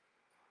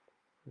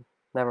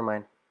 Never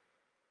mind.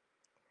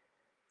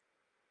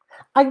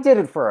 I did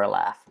it for a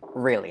laugh,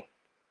 really.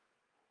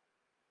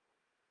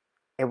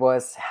 It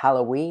was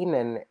Halloween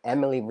and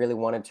Emily really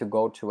wanted to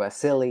go to a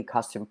silly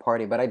costume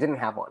party, but I didn't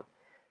have one.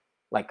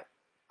 Like,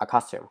 a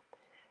costume.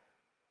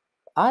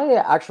 I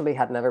actually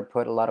had never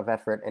put a lot of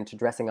effort into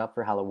dressing up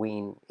for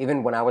Halloween,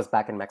 even when I was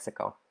back in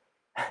Mexico.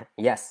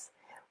 Yes,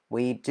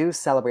 we do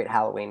celebrate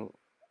Halloween.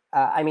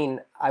 I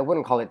mean, I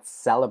wouldn't call it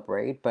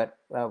celebrate, but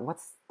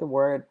what's the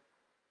word?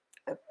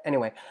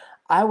 Anyway,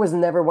 I was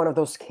never one of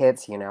those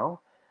kids, you know?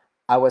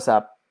 I was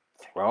a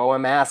throw a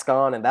mask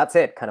on and that's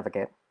it kind of a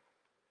kid.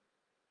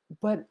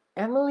 But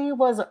Emily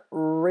was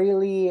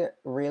really,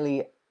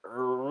 really,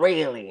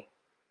 really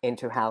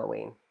into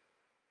Halloween.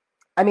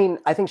 I mean,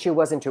 I think she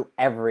was into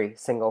every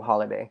single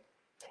holiday.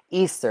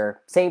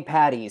 Easter, St.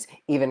 Patty's,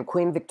 even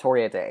Queen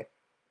Victoria Day.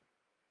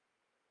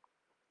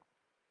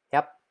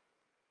 Yep,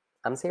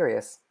 I'm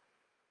serious.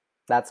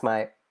 That's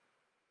my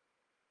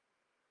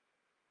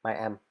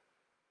M.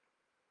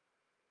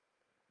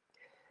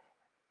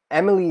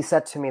 Emily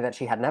said to me that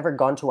she had never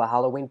gone to a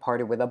Halloween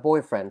party with a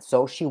boyfriend,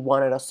 so she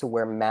wanted us to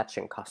wear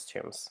matching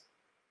costumes.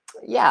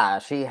 Yeah,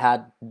 she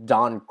had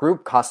donned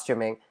group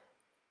costuming.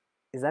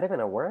 Is that even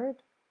a word?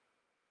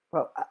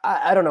 Well,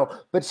 I don't know,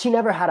 but she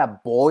never had a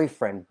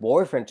boyfriend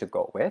to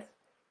go with.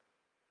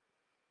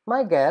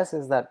 My guess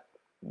is that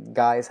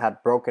guys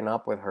had broken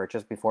up with her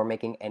just before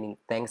making any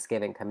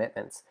Thanksgiving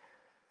commitments.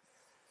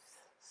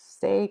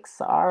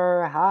 Stakes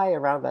are high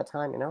around that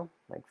time, you know?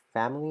 Like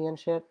family and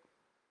shit.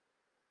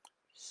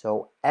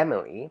 So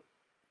Emily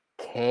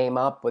came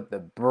up with the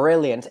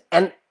brilliant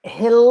and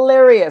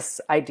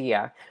hilarious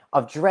idea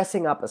of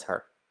dressing up as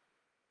her.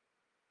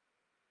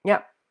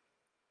 Yeah,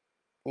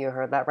 you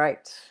heard that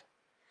right.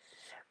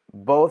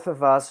 Both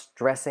of us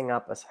dressing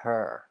up as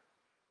her.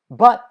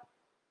 But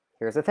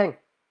here's the thing.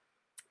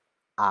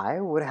 I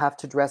would have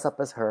to dress up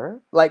as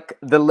her, like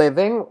the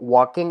living,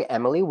 walking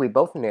Emily we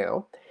both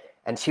knew,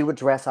 and she would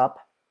dress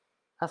up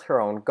as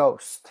her own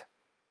ghost.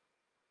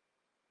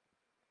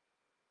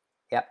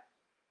 Yep,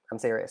 I'm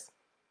serious.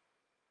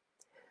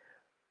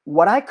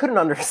 What I couldn't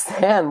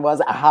understand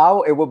was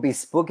how it would be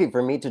spooky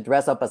for me to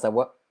dress up as a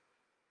what?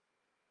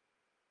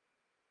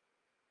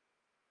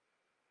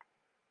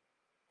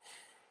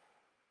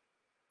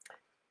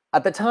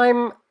 At the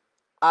time,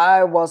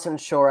 I wasn't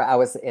sure I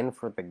was in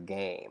for the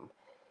game.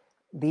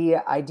 The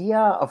idea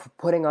of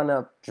putting on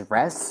a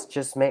dress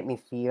just made me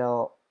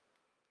feel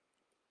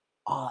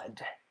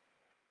odd.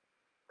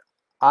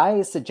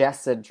 I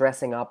suggested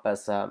dressing up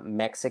as a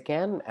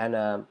Mexican and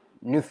a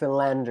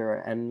Newfoundlander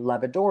and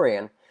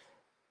Labradorian,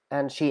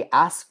 and she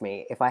asked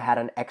me if I had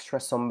an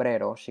extra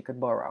sombrero she could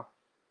borrow.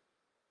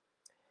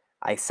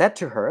 I said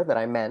to her that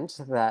I meant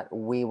that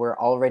we were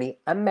already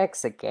a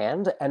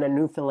Mexican and a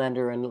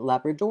Newfoundlander and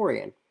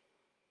Labradorian.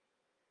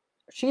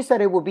 She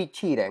said it would be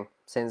cheating,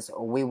 since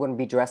we wouldn't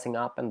be dressing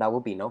up and that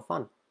would be no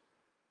fun.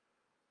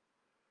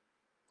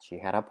 She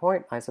had a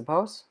point, I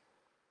suppose.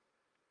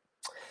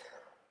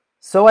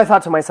 So I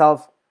thought to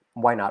myself,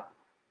 why not?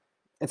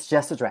 It's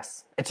just a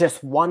dress. It's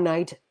just one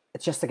night.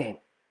 It's just a game.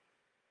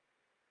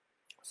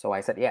 So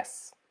I said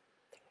yes.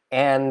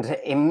 And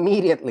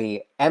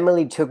immediately,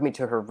 Emily took me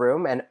to her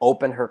room and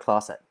opened her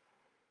closet.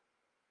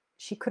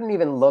 She couldn't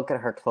even look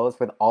at her clothes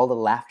with all the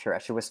laughter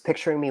as she was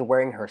picturing me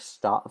wearing her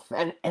stuff.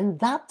 And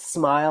that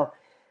smile,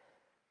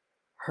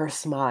 her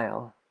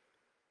smile,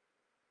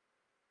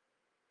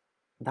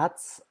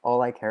 that's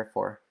all I care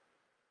for.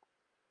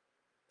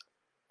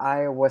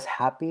 I was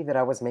happy that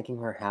I was making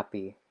her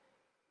happy,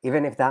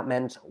 even if that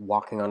meant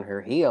walking on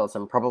her heels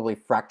and probably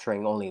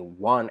fracturing only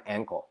one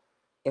ankle,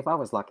 if I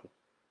was lucky.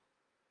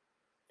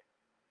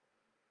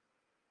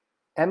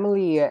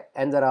 Emily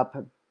ended up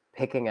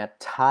picking a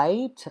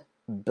tight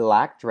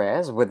black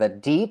dress with a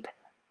deep,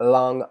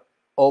 long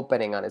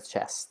opening on its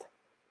chest.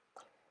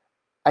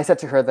 I said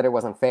to her that it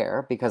wasn't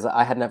fair because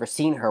I had never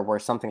seen her wear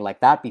something like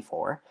that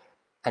before,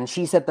 and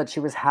she said that she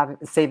was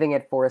saving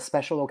it for a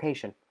special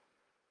occasion.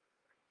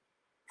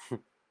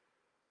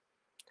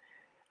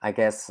 I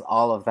guess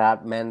all of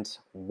that meant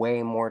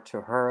way more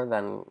to her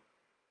than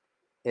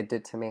it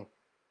did to me.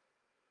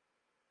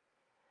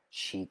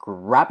 She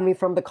grabbed me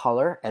from the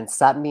collar and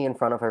sat me in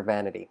front of her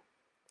vanity.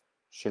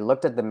 She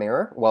looked at the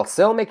mirror while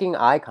still making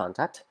eye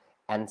contact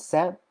and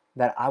said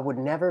that I would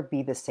never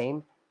be the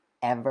same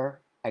ever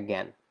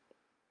again.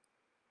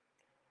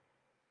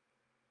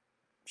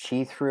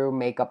 She threw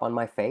makeup on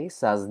my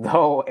face as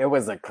though it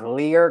was a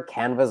clear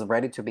canvas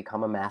ready to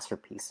become a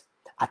masterpiece.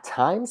 At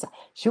times,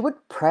 she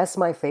would press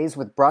my face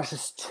with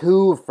brushes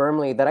too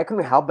firmly that I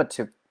couldn't help but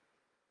to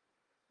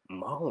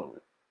moan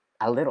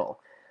a little.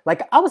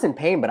 Like I was in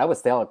pain, but I was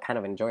still kind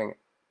of enjoying it.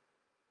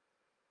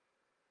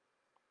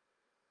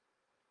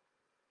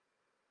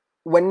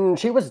 When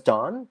she was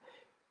done,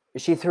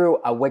 she threw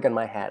a wig on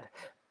my head.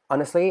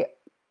 Honestly,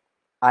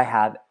 I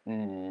had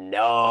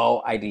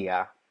no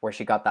idea where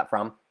she got that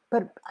from,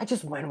 but I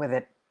just went with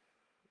it.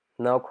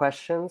 No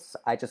questions.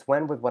 I just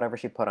went with whatever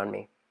she put on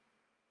me.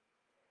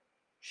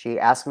 She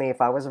asked me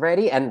if I was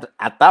ready, and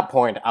at that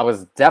point, I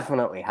was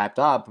definitely hyped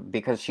up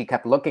because she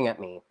kept looking at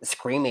me,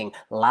 screaming,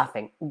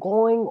 laughing,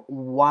 going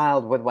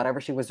wild with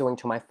whatever she was doing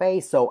to my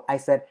face. So I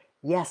said,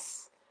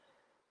 yes.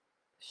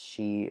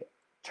 She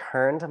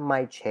turned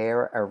my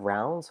chair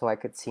around so I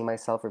could see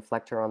myself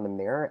reflected on the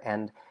mirror,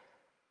 and,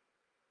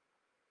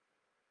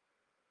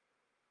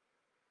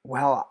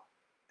 well,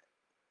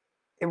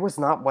 it was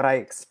not what I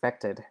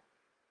expected.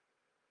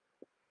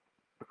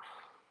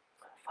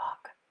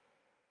 Fuck.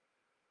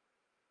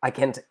 I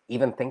can't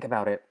even think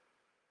about it.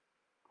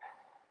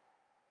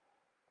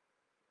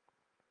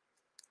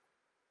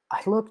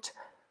 I looked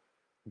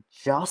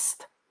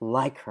just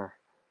like her.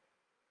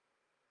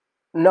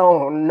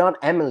 No, not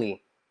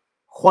Emily.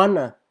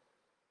 Juana.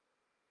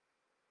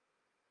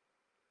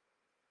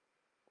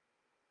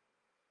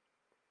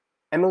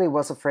 Emily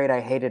was afraid I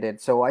hated it,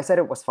 so I said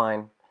it was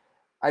fine.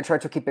 I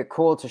tried to keep it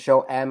cool to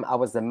show Em I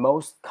was the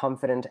most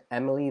confident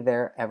Emily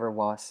there ever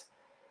was.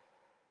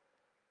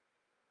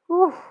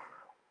 Whew.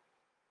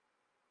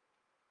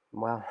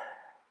 Well,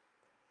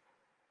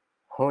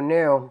 who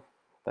knew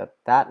that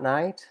that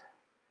night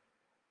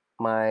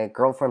my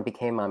girlfriend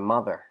became my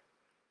mother?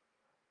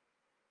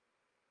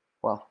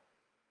 Well,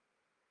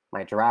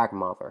 my drag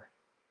mother.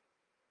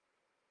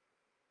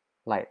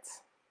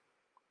 Lights.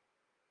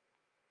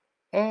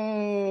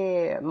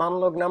 Hey,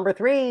 monologue number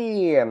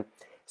 3.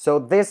 So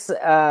this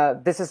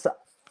is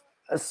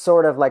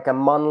sort of like a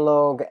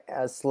monologue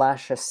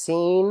slash a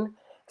scene.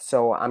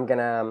 So I'm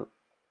gonna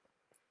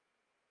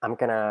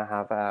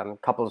have a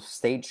couple of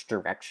stage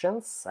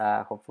directions.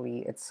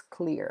 Hopefully it's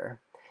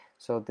clear.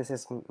 So this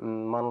is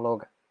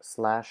monologue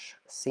slash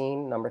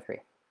scene number 3.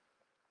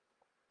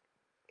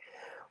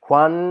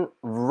 Juan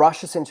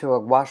rushes into a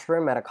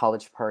washroom at a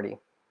college party.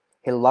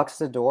 He locks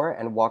the door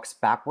and walks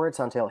backwards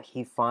until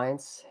he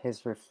finds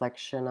his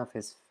reflection of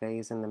his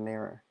face in the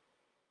mirror.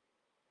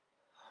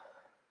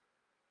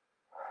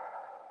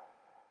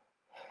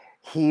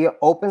 He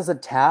opens the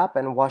tap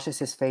and washes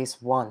his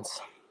face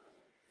once.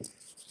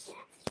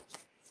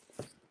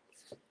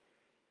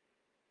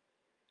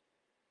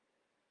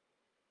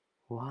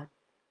 What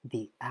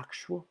the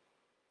actual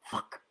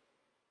fuck?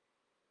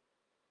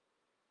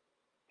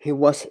 He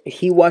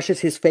washes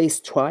his face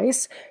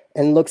twice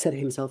and looks at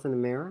himself in the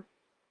mirror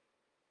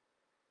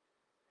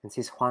and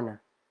sees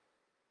Juana.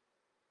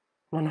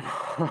 No.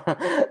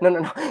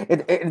 No.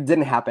 It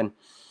didn't happen.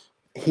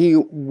 He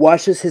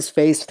washes his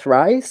face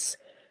thrice,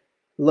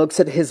 looks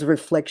at his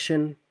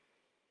reflection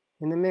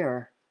in the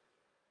mirror.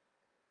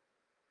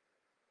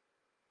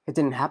 It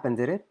didn't happen,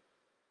 did it?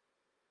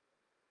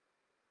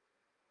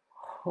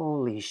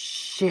 Holy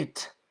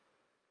shit.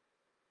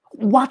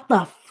 What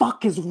the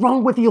fuck is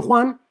wrong with you,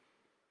 Juan?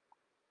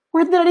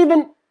 Where did that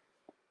even...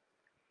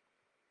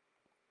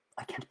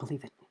 I can't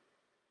believe it.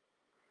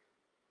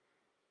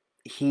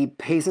 he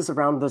paces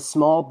around the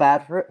small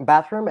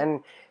bathroom,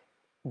 and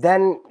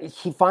then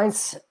he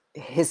finds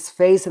his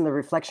face in the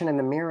reflection in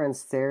the mirror and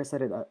stares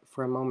at it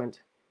for a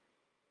moment.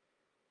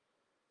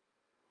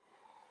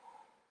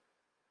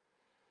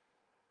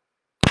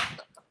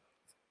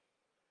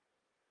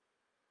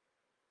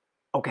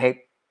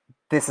 Okay,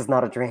 this is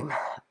not a dream.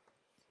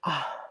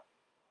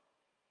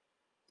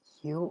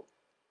 You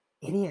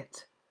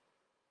idiot.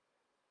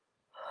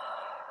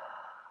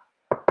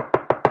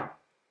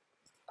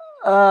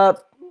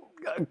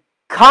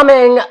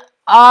 Coming.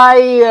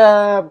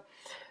 I'm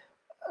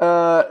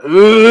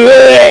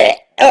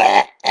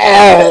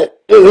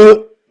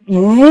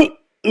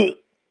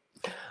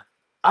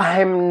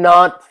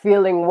not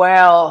feeling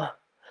well.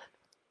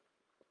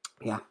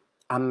 Yeah,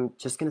 I'm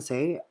just gonna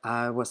say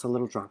I was a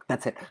little drunk.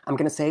 That's it. I'm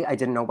gonna say I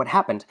didn't know what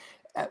happened.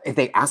 If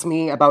they ask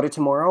me about it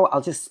tomorrow,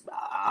 I'll just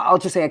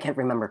say I can't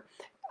remember.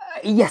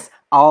 Yes,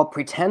 I'll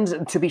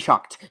pretend to be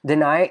shocked,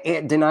 deny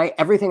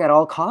everything at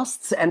all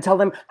costs, and tell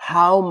them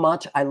how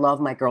much I love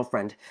my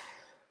girlfriend.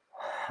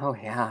 Oh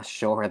yeah,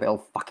 sure,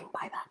 they'll fucking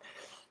buy that.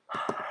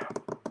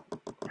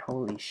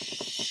 Holy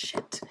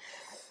shit.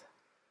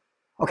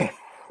 Okay.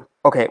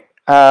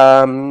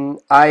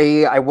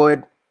 I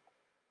would.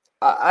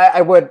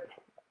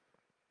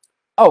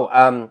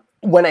 Oh,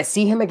 when I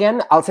see him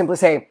again, I'll simply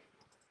say,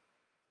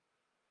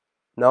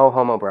 "No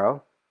homo,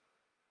 bro."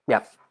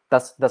 Yeah,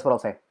 that's what I'll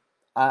say.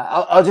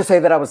 I'll just say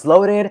that I was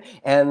loaded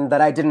and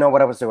that I didn't know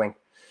what I was doing.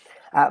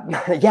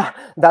 Yeah,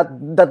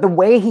 that the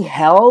way he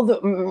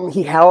helped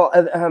me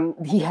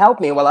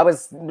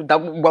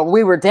while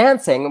we were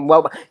dancing.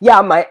 Well,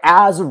 yeah, my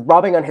ass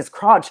rubbing on his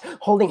crotch,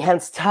 holding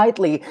hands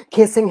tightly,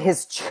 kissing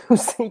his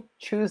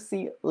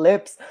juicy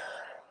lips.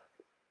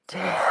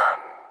 Damn.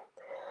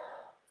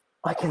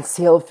 I can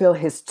still feel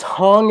his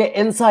tongue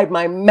inside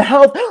my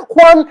mouth.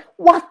 Juan,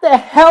 what the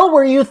hell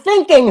were you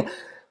thinking?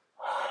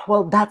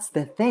 Well, that's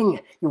the thing.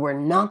 You were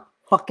not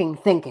fucking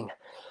thinking.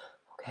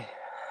 Okay,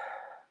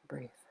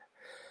 breathe.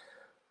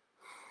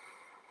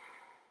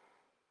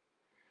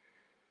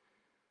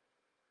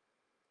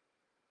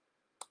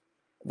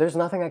 There's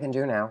nothing I can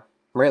do now,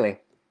 really.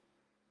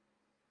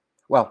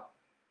 Well,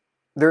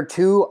 there are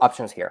two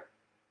options here.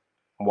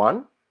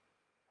 One,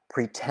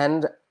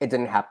 pretend it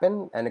didn't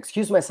happen and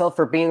excuse myself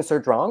for being so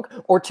drunk.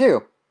 Or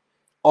two,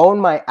 own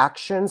my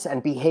actions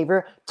and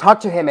behavior, talk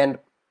to him, and...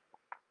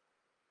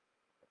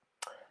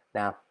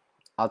 Nah,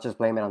 I'll just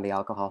blame it on the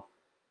alcohol.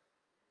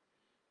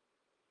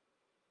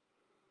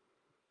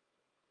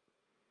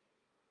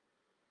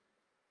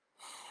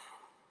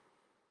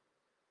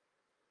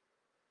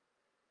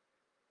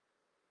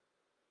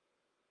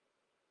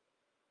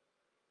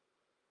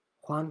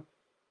 Juan?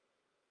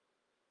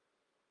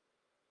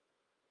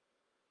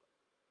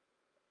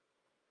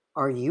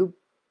 Are you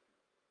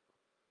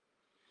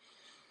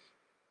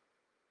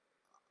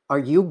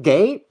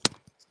gay?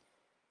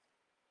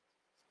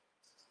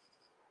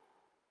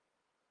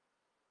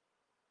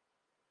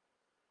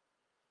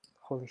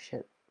 Holy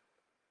shit.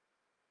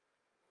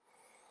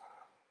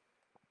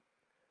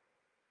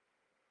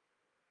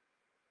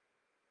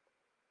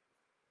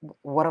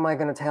 What am I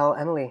gonna tell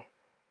Emily?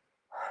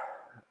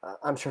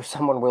 I'm sure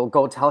someone will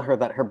go tell her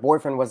that her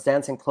boyfriend was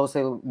dancing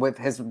closely with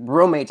his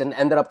roommate and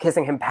ended up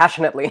kissing him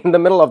passionately in the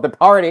middle of the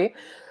party.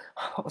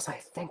 What was I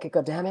thinking,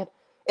 goddammit?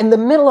 In the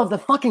middle of the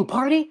fucking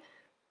party?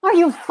 Are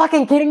you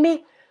fucking kidding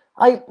me?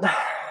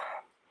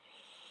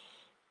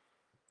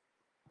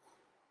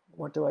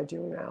 What do I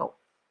do now?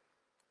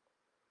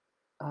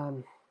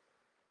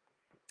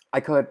 I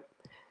could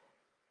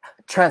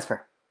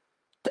transfer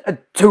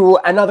to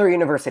another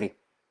university.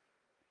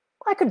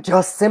 I could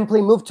just simply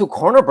move to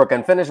Cornerbrook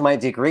and finish my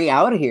degree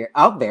out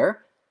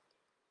there.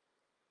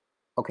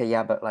 Okay,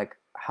 yeah, but like,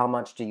 how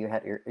much do you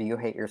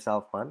hate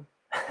yourself, Juan?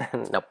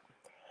 Nope.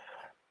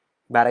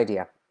 Bad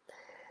idea.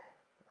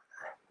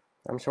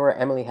 I'm sure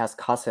Emily has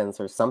cousins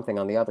or something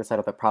on the other side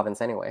of the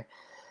province anyway.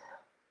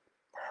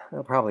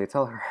 They'll probably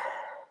tell her.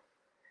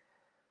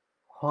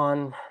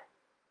 Juan,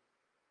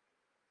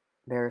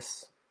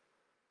 there's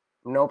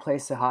no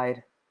place to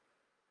hide.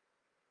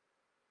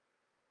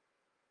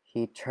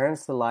 He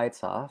turns the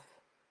lights off,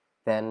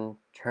 then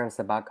turns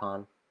them back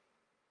on.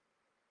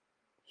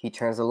 He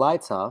turns the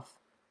lights off,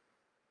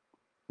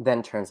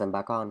 then turns them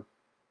back on.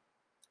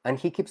 And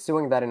he keeps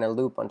doing that in a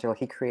loop until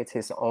he creates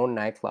his own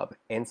nightclub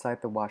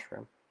inside the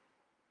washroom.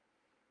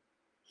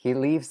 He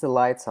leaves the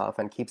lights off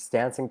and keeps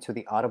dancing to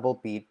the audible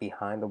beat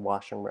behind the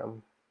washing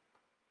room.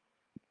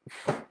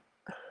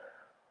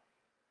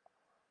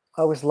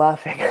 I was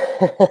laughing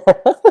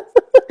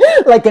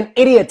like an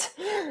idiot.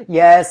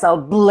 Yes,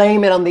 I'll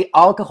blame it on the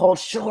alcohol,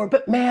 sure,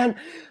 but man,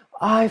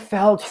 I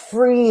felt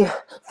free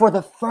for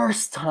the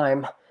first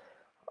time.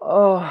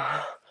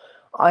 Oh,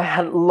 I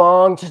had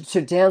longed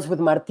to dance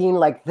with Martin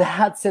like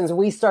that since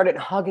we started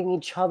hugging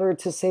each other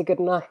to say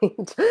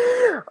goodnight.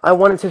 I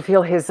wanted to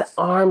feel his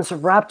arms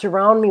wrapped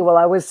around me while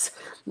I was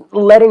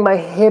letting my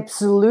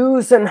hips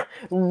loose and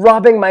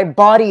rubbing my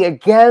body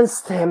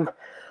against him.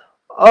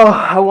 Oh,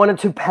 I wanted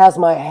to pass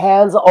my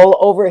hands all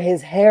over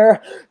his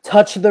hair,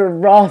 touch the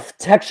rough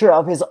texture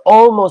of his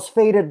almost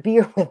faded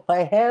beard with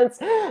my hands,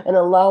 and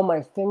allow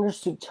my fingers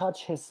to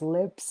touch his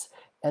lips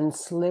and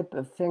slip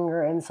a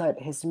finger inside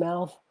his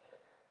mouth.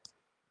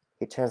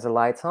 He turns the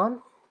lights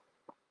on,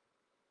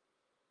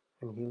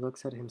 and he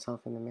looks at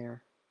himself in the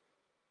mirror.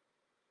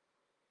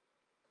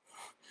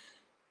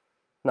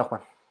 No,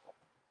 Juan.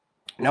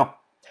 No.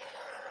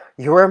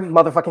 You're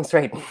motherfucking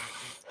straight.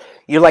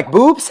 You like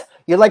boobs,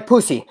 you like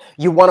pussy.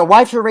 You want a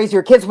wife to raise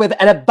your kids with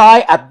and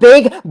buy a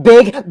big,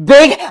 big,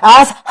 big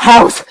ass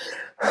house.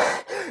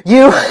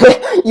 You,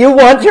 you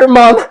want your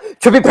mom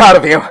to be proud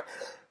of you.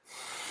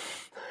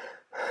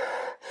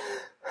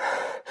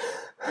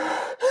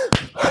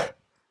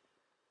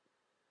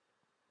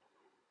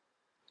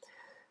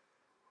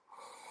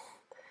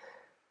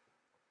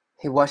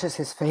 He washes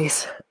his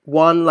face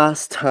one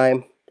last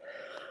time.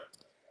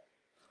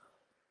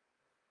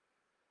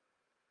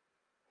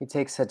 He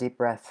takes a deep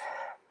breath.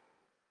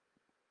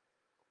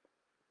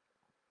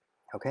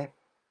 Okay.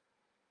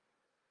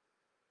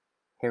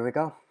 Here we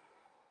go.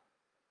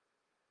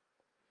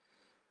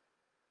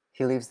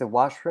 He leaves the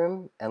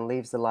washroom and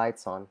leaves the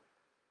lights on.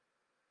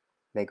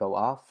 They go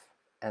off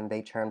and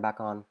they turn back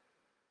on.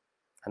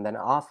 And then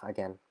off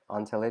again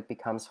until it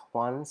becomes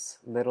Juan's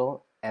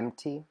little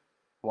empty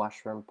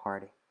washroom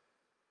party.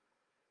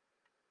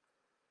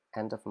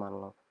 End of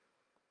monologue.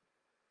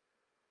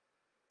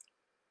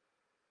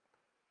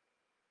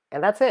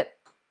 And that's it.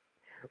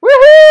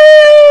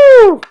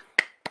 Woohoo!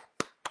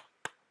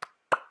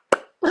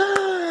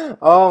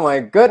 Oh my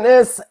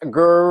goodness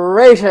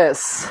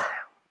gracious.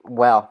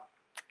 Well,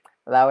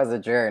 that was a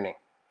journey.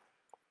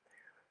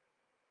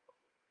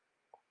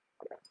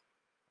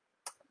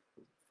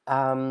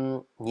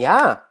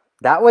 Yeah,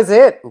 that was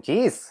it.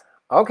 Jeez.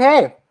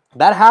 Okay,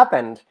 that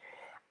happened.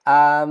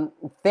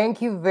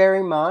 Thank you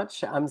very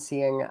much. I'm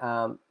seeing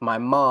my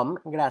mom.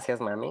 Gracias,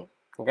 mami.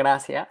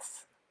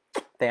 Gracias.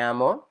 Te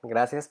amo.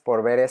 Gracias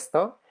por ver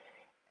esto.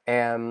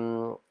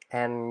 And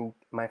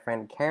my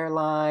friend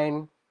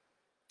Caroline.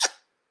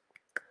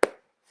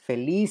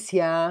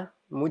 Felicia.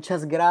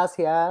 Muchas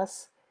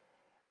gracias.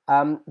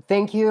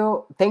 Thank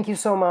you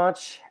so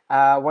much.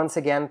 Once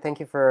again, thank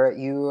you for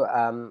you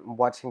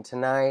watching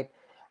tonight.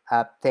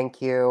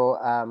 Thank you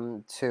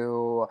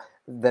to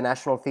the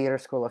National Theatre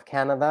School of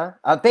Canada.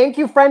 Thank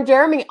you, friend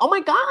Jeremy. Oh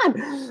my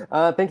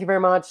God. Thank you very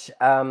much.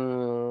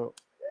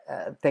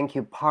 Thank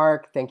you,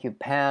 Park. Thank you,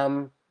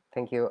 Pam.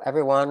 Thank you,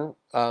 everyone.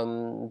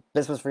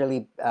 This was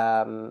really,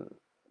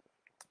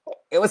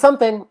 it was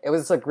something. It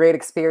was a great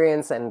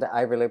experience, and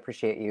I really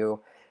appreciate you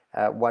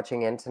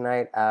watching in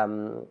tonight.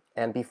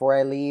 And before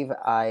I leave,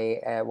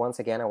 once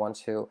again, I want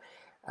to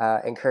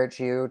encourage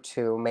you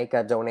to make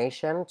a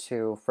donation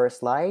to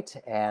First Light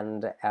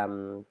and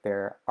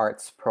their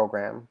arts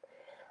program.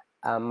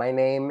 My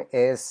name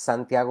is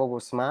Santiago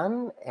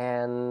Guzmán,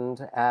 and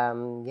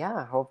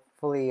yeah,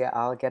 hopefully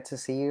I'll get to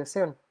see you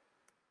soon.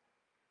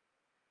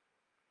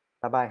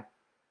 Bye-bye.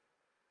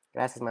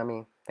 Gracias,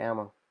 mami. Te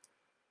amo.